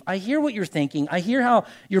believe. I hear what you're thinking. I hear how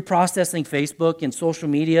you're processing Facebook and social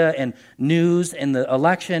media and news and the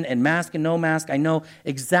election and mask and no mask. I know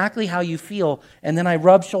exactly how you feel. And then I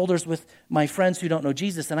rub shoulders with my friends who don't know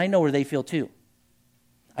Jesus, and I know where they feel too.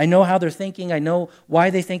 I know how they're thinking. I know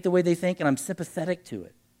why they think the way they think, and I'm sympathetic to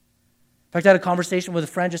it. In fact, I had a conversation with a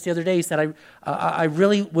friend just the other day. He said, I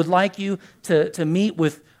really would like you to meet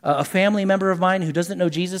with a family member of mine who doesn't know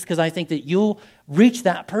Jesus because I think that you'll reach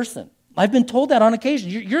that person. I've been told that on occasion.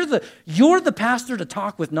 You're the pastor to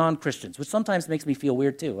talk with non-Christians, which sometimes makes me feel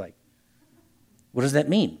weird too. Like, what does that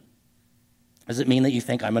mean? Does it mean that you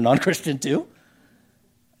think I'm a non-Christian too?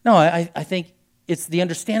 No, I think it's the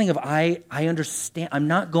understanding of I understand. I'm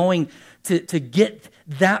not going to get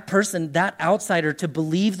that person, that outsider, to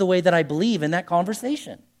believe the way that I believe in that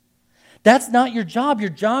conversation. That's not your job. Your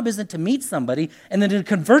job isn't to meet somebody and then to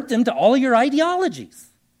convert them to all of your ideologies.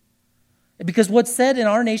 Because what's said in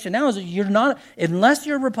our nation now is that you're not, unless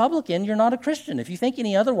you're a Republican, you're not a Christian. If you think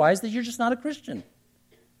any otherwise, then you're just not a Christian.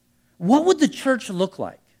 What would the church look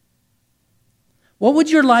like? What would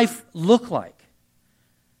your life look like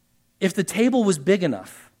if the table was big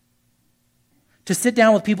enough to sit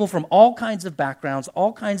down with people from all kinds of backgrounds,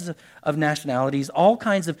 all kinds of nationalities, all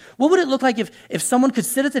kinds of... What would it look like if someone could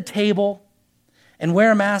sit at the table and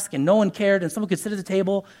wear a mask and no one cared, and someone could sit at the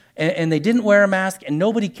table and they didn't wear a mask and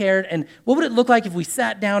nobody cared? And what would it look like if we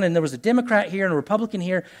sat down and there was a Democrat here and a Republican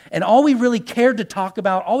here, and all we really cared to talk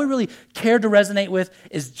about, all we really cared to resonate with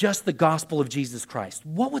is just the gospel of Jesus Christ?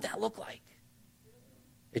 What would that look like?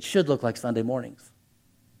 It should look like Sunday mornings.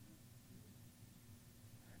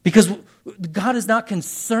 Because God is not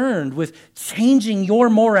concerned with changing your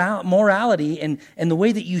morality and the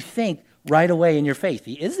way that you think right away in your faith.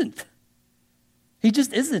 He isn't. He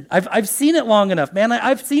just isn't. I've seen it long enough, man.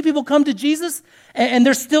 I've seen people come to Jesus and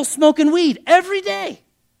they're still smoking weed every day.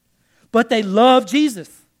 But they love Jesus.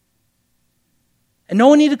 And no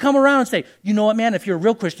one need to come around and say, you know what, man, if you're a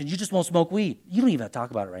real Christian, you just won't smoke weed. You don't even have to talk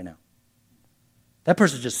about it right now. That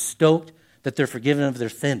person's just stoked that they're forgiven of their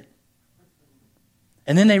sin.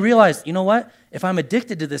 And then they realize, you know what? If I'm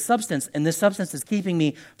addicted to this substance and this substance is keeping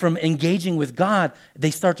me from engaging with God, they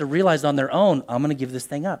start to realize on their own, I'm going to give this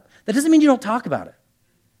thing up. That doesn't mean you don't talk about it.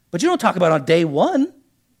 But you don't talk about it on day one.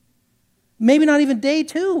 Maybe not even day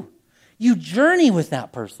two. You journey with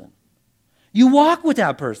that person. You walk with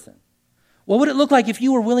that person. What would it look like if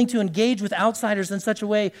you were willing to engage with outsiders in such a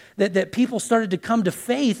way that people started to come to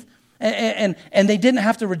faith and they didn't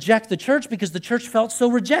have to reject the church because the church felt so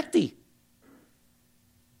rejecty?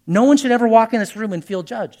 No one should ever walk in this room and feel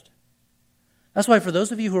judged. That's why for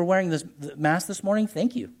those of you who are wearing this mask this morning,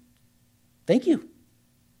 thank you. Thank you.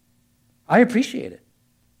 I appreciate it.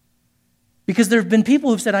 Because there have been people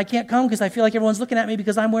who've said, I can't come because I feel like everyone's looking at me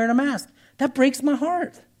because I'm wearing a mask. That breaks my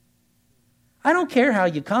heart. I don't care how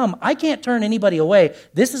you come. I can't turn anybody away.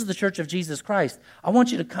 This is the church of Jesus Christ. I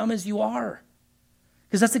want you to come as you are.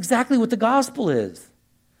 Because that's exactly what the gospel is.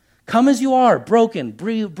 Come as you are, broken,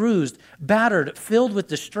 bruised, battered, filled with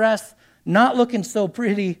distress, not looking so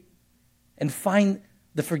pretty, and find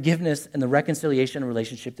the forgiveness and the reconciliation and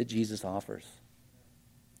relationship that Jesus offers.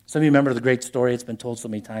 Some of you remember the great story. It's been told so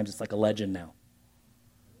many times, it's like a legend now.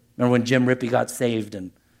 Remember when Jim Rippey got saved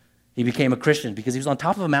and he became a Christian because he was on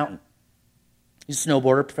top of a mountain. He's a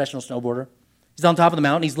snowboarder, professional snowboarder. He's on top of the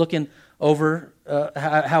mountain. He's looking over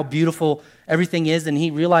how beautiful everything is, and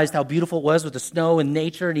he realized how beautiful it was with the snow and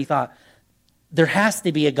nature, and he thought, there has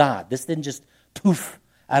to be a God. This didn't just poof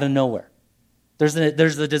out of nowhere. There's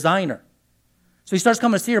a designer. So he starts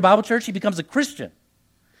coming to Cedar Bible Church. He becomes a Christian.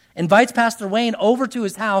 Invites Pastor Wayne over to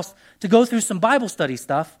his house to go through some Bible study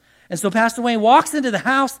stuff. And so Pastor Wayne walks into the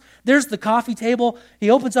house. There's the coffee table. He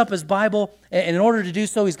opens up his Bible, and in order to do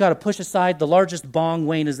so, he's got to push aside the largest bong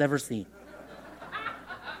Wayne has ever seen.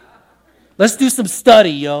 Let's do some study,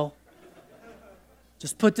 yo.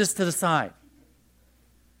 Just put this to the side.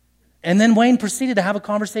 And then Wayne proceeded to have a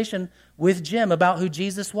conversation with Jim about who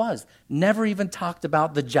Jesus was. Never even talked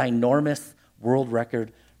about the ginormous world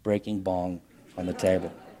record breaking bong on the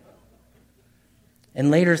table. And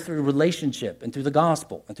later through relationship and through the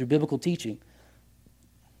gospel and through biblical teaching,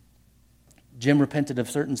 Jim repented of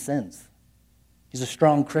certain sins. He's a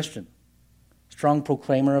strong Christian, strong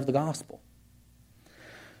proclaimer of the gospel.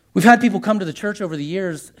 We've had people come to the church over the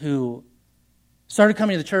years who started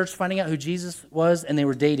coming to the church, finding out who Jesus was, and they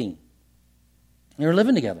were dating. They were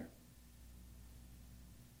living together.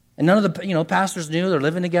 And none of the pastors knew they're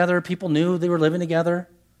living together. People knew they were living together.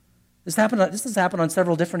 This has happened on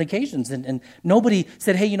several different occasions, and nobody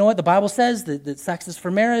said, hey, you know what, the Bible says that sex is for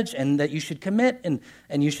marriage and that you should commit and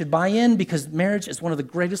you should buy in because marriage is one of the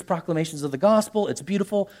greatest proclamations of the gospel. It's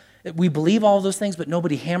beautiful. We believe all of those things, but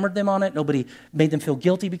nobody hammered them on it. Nobody made them feel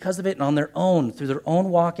guilty because of it. And on their own, through their own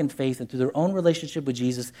walk in faith and through their own relationship with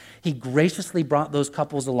Jesus, he graciously brought those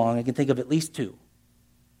couples along. I can think of at least two.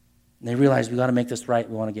 And they realized, we got to make this right.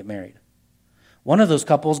 We want to get married. One of those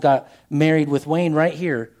couples got married with Wayne right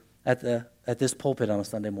here at this pulpit on a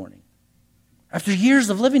Sunday morning. After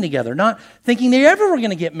years of living together, not thinking they ever were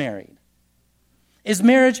going to get married. Is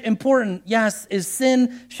marriage important? Yes. Is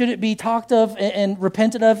sin, should it be talked of and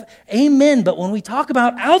repented of? Amen. But when we talk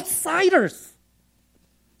about outsiders,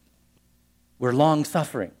 we're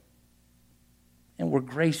long-suffering and we're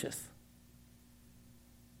gracious.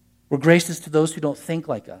 We're gracious to those who don't think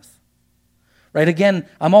like us. Right? Again,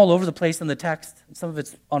 I'm all over the place in the text. Some of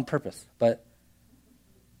it's on purpose, but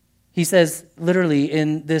he says, literally,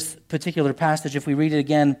 in this particular passage, if we read it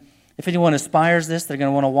again, if anyone aspires this, they're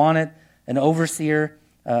going to want it, an overseer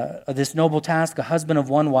of this noble task, a husband of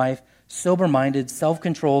one wife, sober-minded,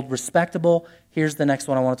 self-controlled, respectable. Here's the next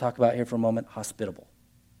one I want to talk about here for a moment, hospitable.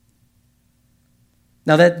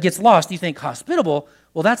 Now that gets lost. You think, hospitable?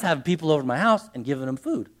 Well, that's having people over to my house and giving them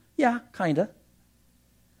food. Yeah, kind of.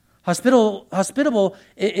 Hospitable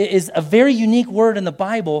is a very unique word in the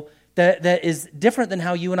Bible that is different than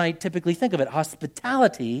how you and I typically think of it.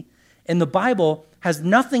 Hospitality in the Bible has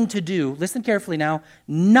nothing to do, listen carefully now,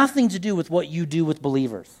 nothing to do with what you do with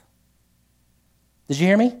believers. Did you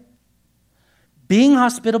hear me? Being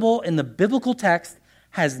hospitable in the biblical text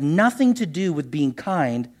has nothing to do with being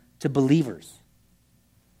kind to believers.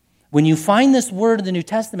 When you find this word in the New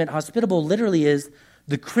Testament, hospitable literally is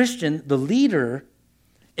the Christian, the leader,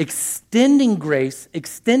 extending grace,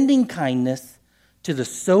 extending kindness to the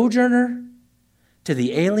sojourner, to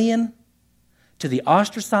the alien, to the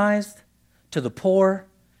ostracized, to the poor,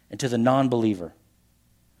 and to the non-believer.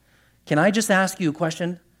 Can I just ask you a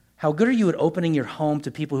question? How good are you at opening your home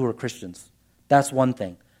to people who are Christians? That's one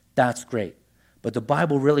thing. That's great. But the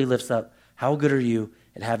Bible really lifts up, how good are you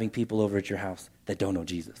at having people over at your house that don't know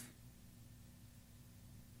Jesus?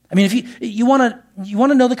 I mean, if you want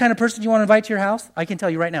to know the kind of person you want to invite to your house, I can tell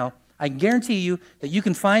you right now, I guarantee you that you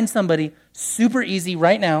can find somebody super easy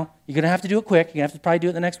right now. You're going to have to do it quick. You're going to have to probably do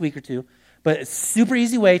it the next week or two. But it's a super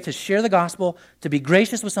easy way to share the gospel, to be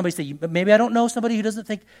gracious with somebody. Say, maybe I don't know somebody who doesn't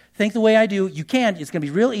think the way I do. You can. It's going to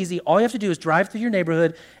be real easy. All you have to do is drive through your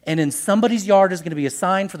neighborhood, and in somebody's yard is going to be a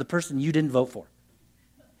sign for the person you didn't vote for.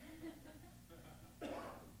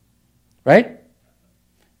 Right?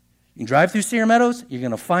 You can drive through Sierra Meadows. You're going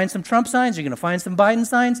to find some Trump signs. You're going to find some Biden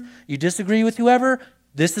signs. You disagree with whoever.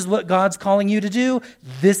 This is what God's calling you to do.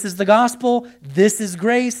 This is the gospel. This is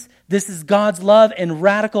grace. This is God's love in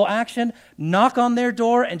radical action. Knock on their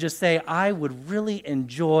door and just say, I would really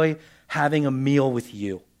enjoy having a meal with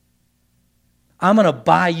you. I'm going to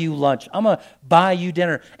buy you lunch. I'm going to buy you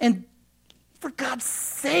dinner. And for God's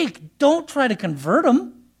sake, don't try to convert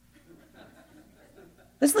them.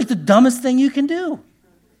 That's like the dumbest thing you can do.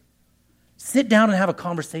 Sit down and have a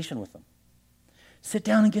conversation with them. Sit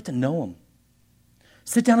down and get to know them.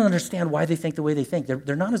 Sit down and understand why they think the way they think.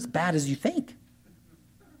 They're not as bad as you think.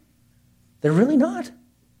 They're really not.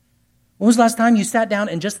 When was the last time you sat down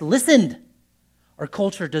and just listened? Our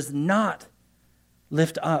culture does not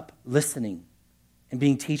lift up listening and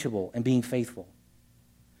being teachable and being faithful.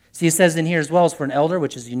 See, it says in here as well as for an elder,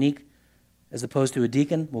 which is unique as opposed to a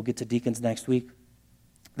deacon. We'll get to deacons next week.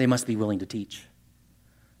 They must be willing to teach.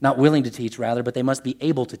 Not willing to teach, rather, but they must be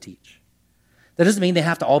able to teach. That doesn't mean they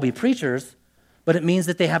have to all be preachers, but it means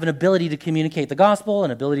that they have an ability to communicate the gospel, an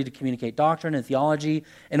ability to communicate doctrine and theology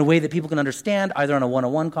in a way that people can understand, either on a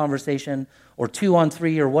one-on-one conversation or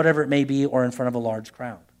 2-on-3 or whatever it may be, or in front of a large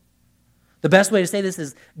crowd. The best way to say this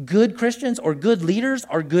is good Christians or good leaders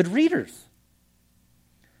are good readers.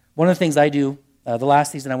 One of the things I do, the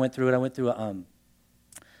last season I went through, I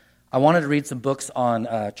wanted to read some books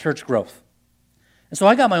on church growth. And so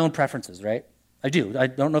I got my own preferences, right? I do. I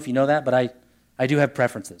don't know if you know that, but I do have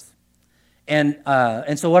preferences. And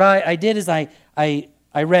so what I did is I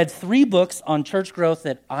read 3 books on church growth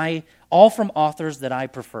all from authors that I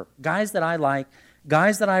prefer. Guys that I like,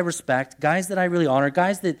 guys that I respect, guys that I really honor,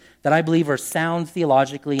 guys that I believe are sound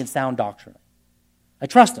theologically and sound doctrinally. I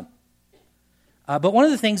trust them. But one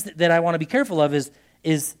of the things that I want to be careful of is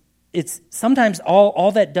it's sometimes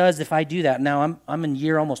all that does, if I do that, now I'm in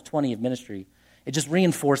year almost 20 of ministry, it just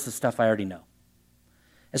reinforces stuff I already know.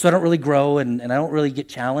 And so I don't really grow and I don't really get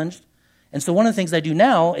challenged. And so one of the things I do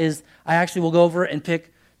now is I actually will go over and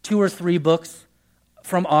pick 2 or 3 books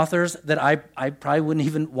from authors that I probably wouldn't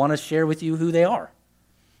even want to share with you who they are.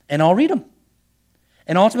 And I'll read them.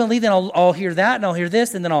 And ultimately, then I'll hear that, and I'll hear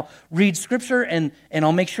this, and then I'll read Scripture, and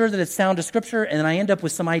I'll make sure that it's sound to Scripture, and then I end up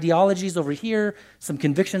with some ideologies over here, some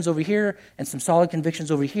convictions over here, and some solid convictions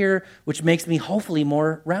over here, which makes me hopefully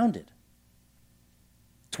more rounded.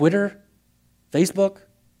 Twitter, Facebook,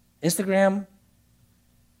 Instagram,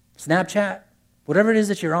 Snapchat, whatever it is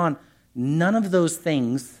that you're on, none of those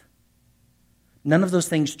things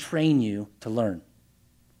train you to learn.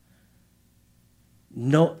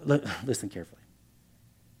 No, listen carefully.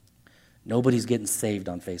 Nobody's getting saved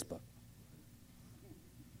on Facebook.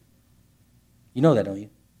 You know that, don't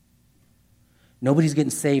you? Nobody's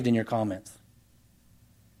getting saved in your comments.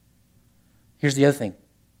 Here's the other thing.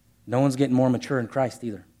 No one's getting more mature in Christ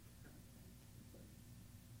either.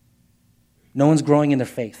 No one's growing in their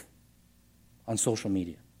faith on social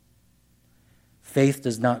media. Faith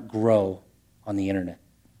does not grow on the internet.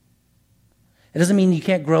 It doesn't mean you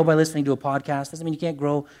can't grow by listening to a podcast. It doesn't mean you can't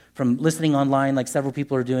grow from listening online like several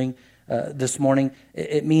people are doing this morning.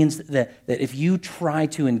 It means that if you try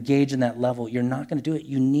to engage in that level, you're not going to do it.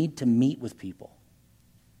 You need to meet with people.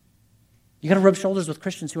 You got to rub shoulders with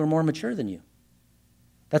Christians who are more mature than you.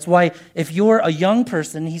 That's why if you're a young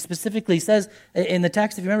person, he specifically says in the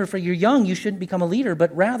text, if you remember, for you're young, you shouldn't become a leader,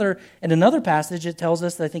 but rather in another passage it tells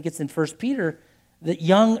us, I think it's in 1 Peter, that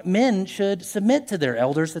young men should submit to their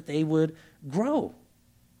elders that they would grow.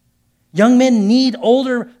 Young men need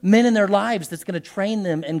older men in their lives that's going to train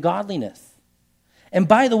them in godliness. And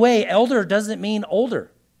by the way, elder doesn't mean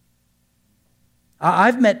older.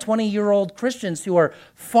 I've met 20-year-old Christians who are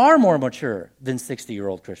far more mature than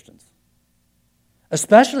 60-year-old Christians,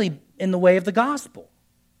 especially in the way of the gospel.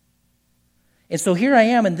 And so here I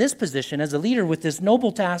am in this position as a leader with this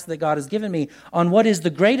noble task that God has given me on what is the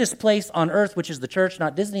greatest place on earth, which is the church,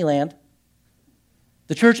 not Disneyland.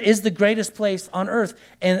 The church is the greatest place on earth.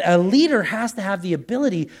 And a leader has to have the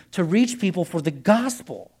ability to reach people for the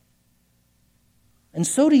gospel. And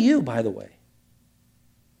so do you, by the way.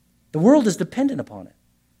 The world is dependent upon it.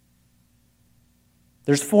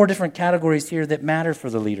 There's 4 different categories here that matter for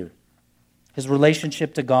the leader. His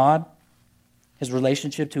relationship to God, his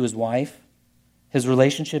relationship to his wife, his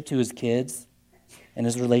relationship to his kids, and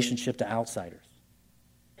his relationship to outsiders.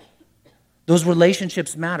 Those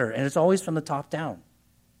relationships matter, and it's always from the top down.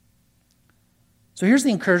 So here's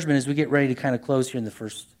the encouragement as we get ready to kind of close here in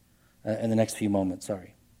the next few moments.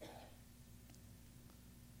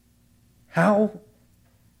 How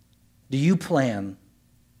do you plan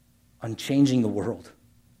on changing the world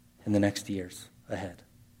in the next years ahead?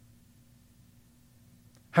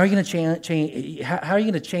 How are you going to change? How are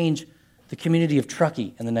you going to change the community of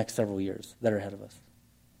Truckee in the next several years that are ahead of us?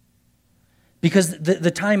 Because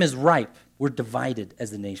the time is ripe. We're divided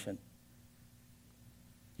as a nation.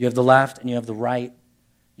 You have the left and you have the right.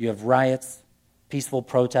 You have riots, peaceful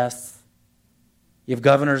protests. You have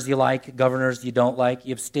governors you like, governors you don't like.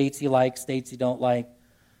 You have states you like, states you don't like.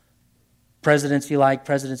 Presidents you like,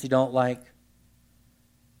 presidents you don't like.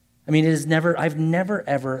 I mean, I've never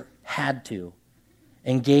ever had to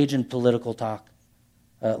engage in political talk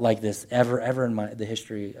like this ever in the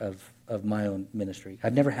history of my own ministry.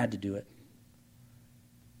 I've never had to do it.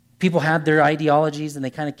 People had their ideologies and they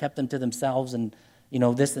kind of kept them to themselves and,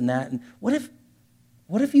 this and that. And what if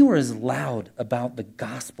you were as loud about the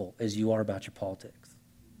gospel as you are about your politics?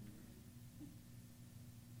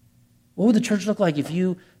 What would the church look like if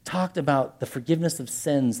you talked about the forgiveness of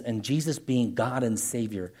sins and Jesus being God and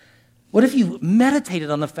Savior? What if you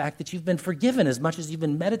meditated on the fact that you've been forgiven as much as you've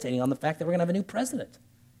been meditating on the fact that we're going to have a new president?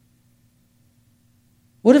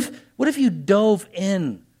 What if you dove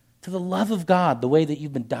in to the love of God the way that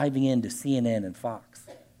you've been diving into CNN and Fox?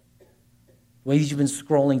 The way that you've been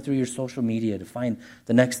scrolling through your social media to find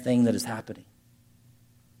the next thing that is happening?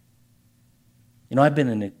 I've been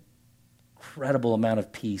in an incredible amount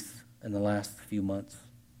of peace in the last few months.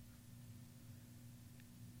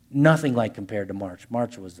 Nothing like compared to March.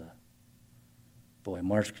 March could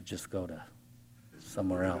just go to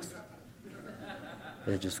somewhere else.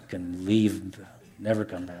 They just can leave and never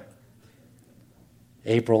come back.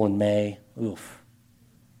 April and May, oof.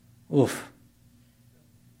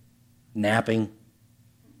 Napping,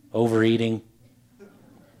 overeating,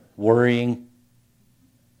 worrying,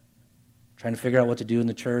 trying to figure out what to do in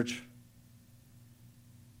the church.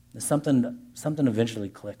 And something eventually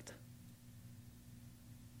clicked.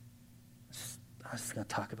 I was just going to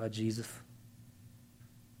talk about Jesus.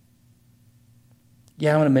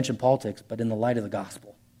 Yeah, I'm going to mention politics, but in the light of the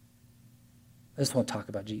gospel. I just want to talk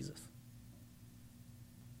about Jesus.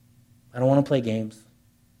 I don't want to play games.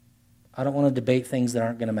 I don't want to debate things that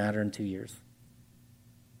aren't going to matter in 2 years.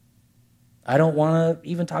 I don't want to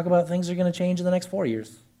even talk about things that are going to change in the next 4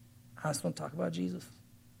 years. I just want to talk about Jesus.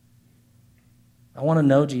 I want to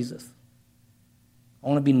know Jesus. I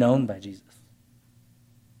want to be known by Jesus.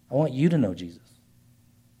 I want you to know Jesus.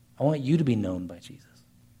 I want you to be known by Jesus.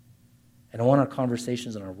 And I want our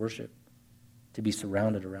conversations and our worship to be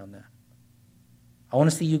surrounded around that. I want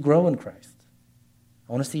to see you grow in Christ.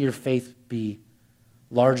 I want to see your faith be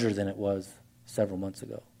larger than it was several months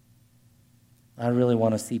ago. I really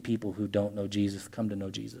want to see people who don't know Jesus come to know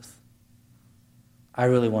Jesus. I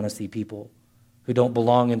really want to see people who don't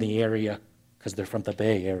belong in the area because they're from the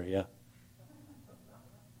Bay Area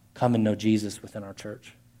come and know Jesus within our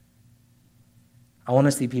church. I want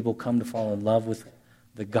to see people come to fall in love with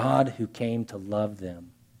the God who came to love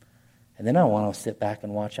them. And then I want to sit back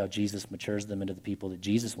and watch how Jesus matures them into the people that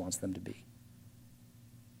Jesus wants them to be.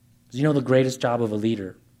 Because you know the greatest job of a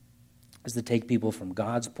leader is to take people from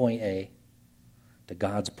God's point A to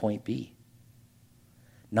God's point B.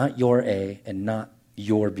 Not your A and not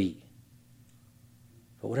your B.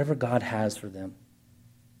 But whatever God has for them.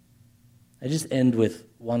 I just end with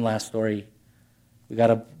one last story. We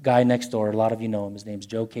got a guy next door, a lot of you know him. His name's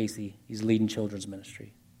Joe Casey. He's leading children's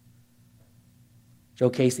ministry. Joe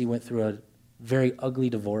Casey went through a very ugly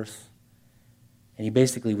divorce, and he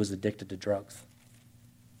basically was addicted to drugs.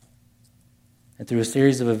 And through a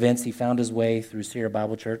series of events, he found his way through Sierra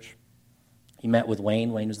Bible Church. He met with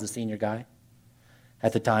Wayne. Wayne was the senior guy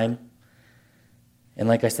at the time. And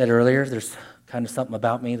like I said earlier, there's kind of something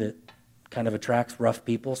about me that kind of attracts rough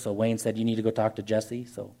people. So Wayne said, you need to go talk to Jesse.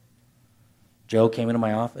 So Joe came into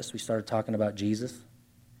my office. We started talking about Jesus.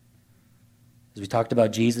 As we talked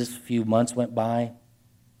about Jesus, a few months went by.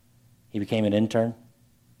 He became an intern.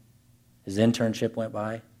 His internship went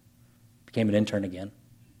by. Became an intern again.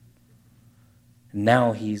 And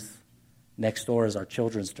now he's next door as our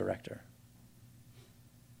children's director.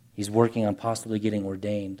 He's working on possibly getting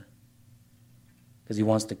ordained because he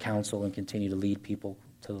wants to counsel and continue to lead people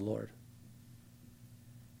to the Lord.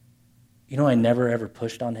 You know, I never ever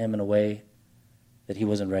pushed on him in a way that he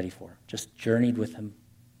wasn't ready for. Just journeyed with him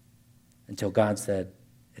until God said,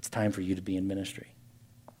 it's time for you to be in ministry.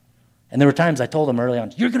 And there were times I told him early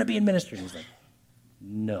on, you're going to be in ministry. And he's like,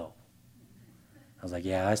 no. I was like,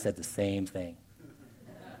 yeah, I said the same thing.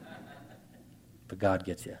 But God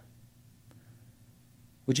gets you.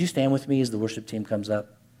 Would you stand with me as the worship team comes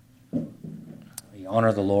up? We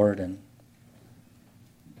honor the Lord and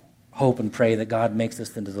hope and pray that God makes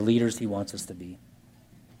us into the leaders he wants us to be.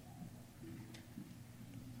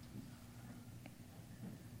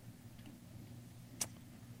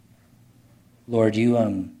 Lord, you are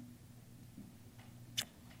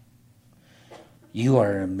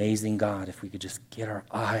an amazing God. If we could just get our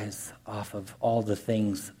eyes off of all the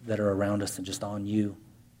things that are around us and just on you.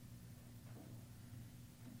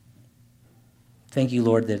 Thank you,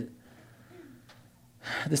 Lord, that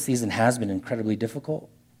this season has been incredibly difficult,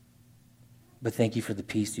 but thank you for the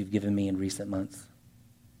peace you've given me in recent months.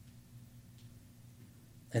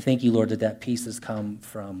 And thank you, Lord, that peace has come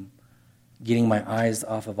from getting my eyes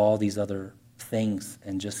off of all these other things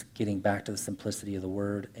and just getting back to the simplicity of the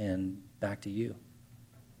word and back to you.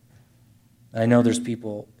 I know there's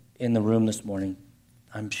people in the room this morning.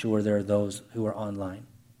 I'm sure there are those who are online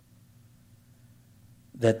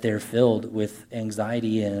that they're filled with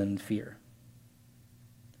anxiety and fear.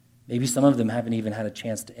 Maybe some of them haven't even had a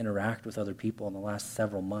chance to interact with other people in the last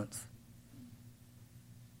several months.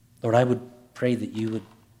 Lord, I would pray that you would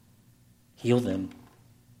heal them,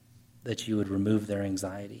 that you would remove their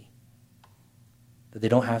anxiety, that they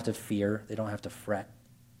don't have to fear, they don't have to fret.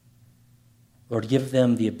 Lord, give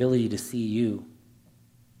them the ability to see you.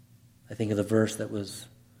 I think of the verse that was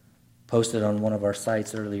posted on one of our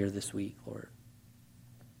sites earlier this week, Lord,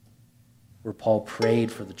 where Paul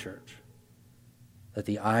prayed for the church, that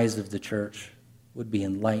the eyes of the church would be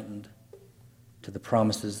enlightened to the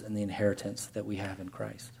promises and the inheritance that we have in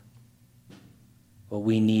Christ. What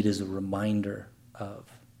we need is a reminder of.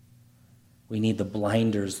 We need the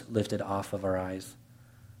blinders lifted off of our eyes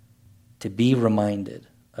to be reminded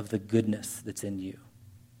of the goodness that's in you.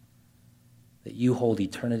 That you hold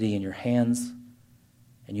eternity in your hands,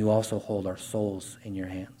 and you also hold our souls in your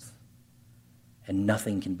hands. And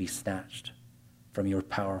nothing can be snatched from your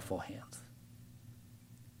powerful hands.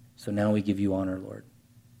 So now we give you honor, Lord.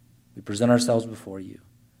 We present ourselves before you,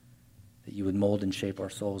 that you would mold and shape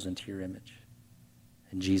our souls into your image.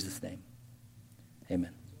 In Jesus' name,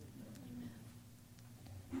 amen.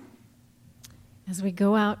 As we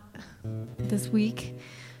go out this week,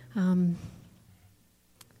 may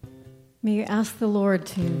you ask the Lord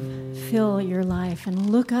to fill your life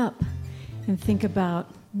and look up and think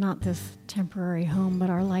about not this temporary home,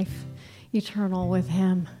 but our life eternal with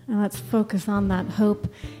him. And let's focus on that hope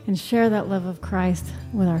and share that love of Christ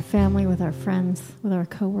with our family, with our friends, with our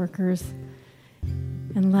coworkers,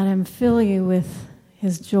 and let him fill you with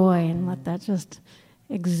his joy and let that just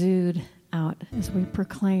exude out as we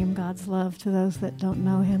proclaim God's love to those that don't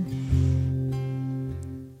know him.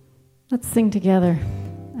 Let's sing together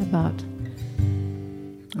about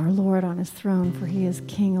our Lord on his throne, for he is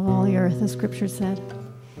King of all the earth, as Scripture said.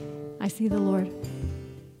 I see the Lord.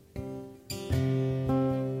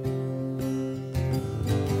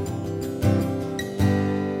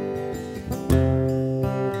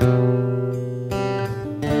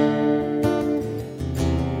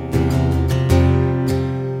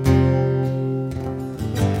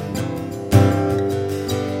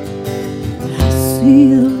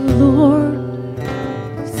 See the Lord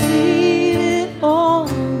seated on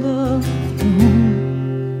the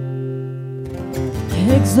throne,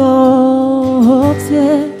 exalted,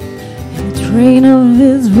 and the train of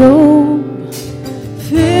his robe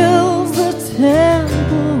fills the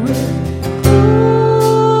temple with glory,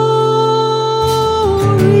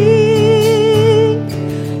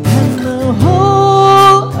 and the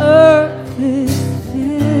whole earth is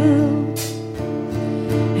filled,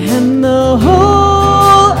 and the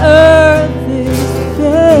whole earth is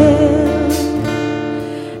filled,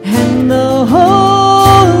 and the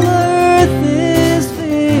whole earth is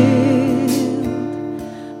filled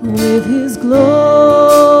with his glory.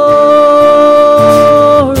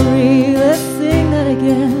 Let's sing that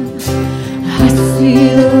again. I see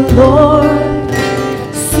the Lord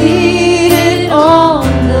seated on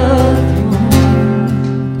the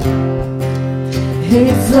throne,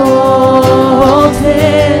 exalted,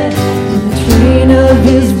 the train of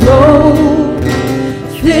his robe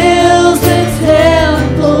fills the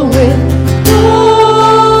temple with glory,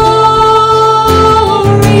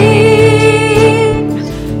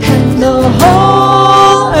 and the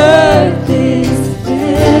whole earth is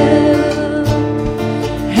filled,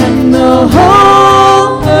 and the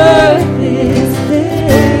whole earth is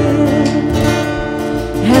filled,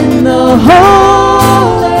 and the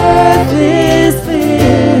whole earth is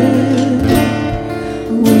filled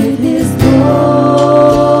with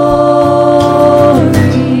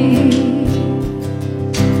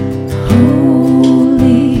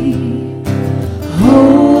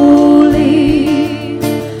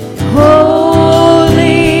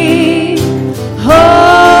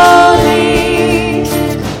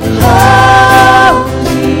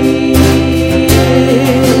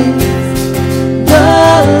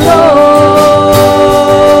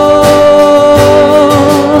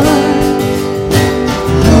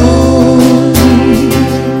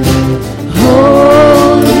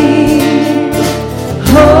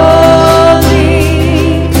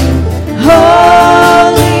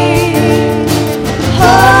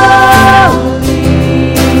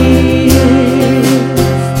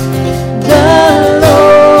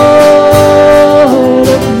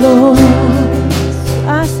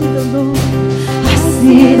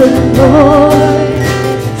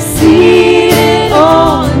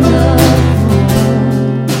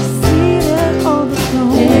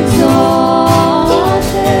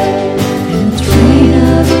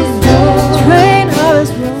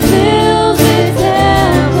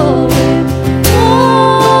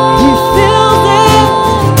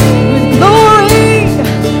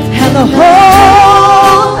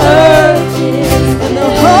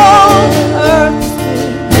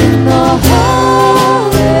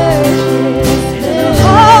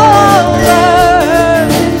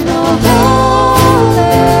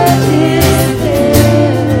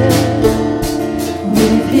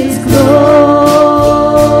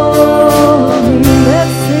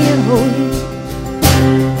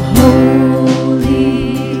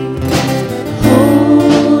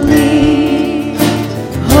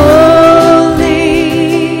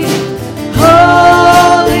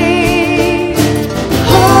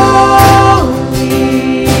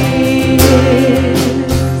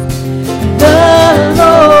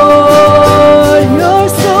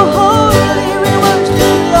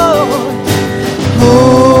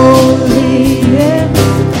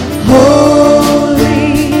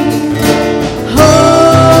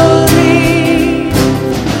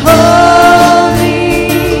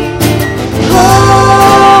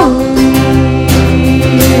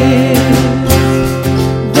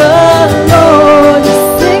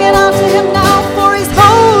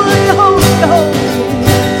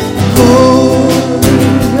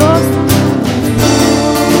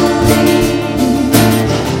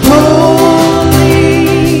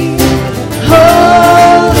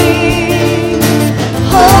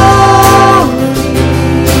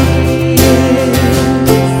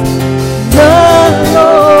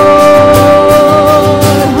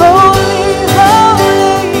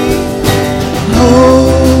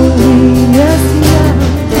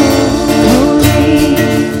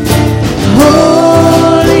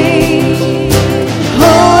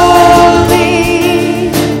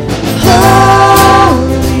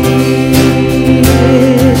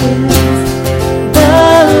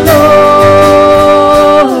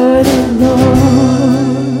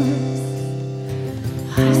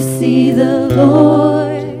see the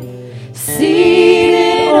Lord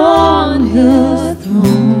seated on the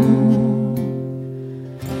throne,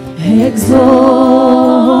 exalted,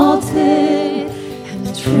 and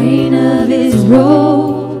the train of his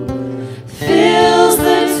robe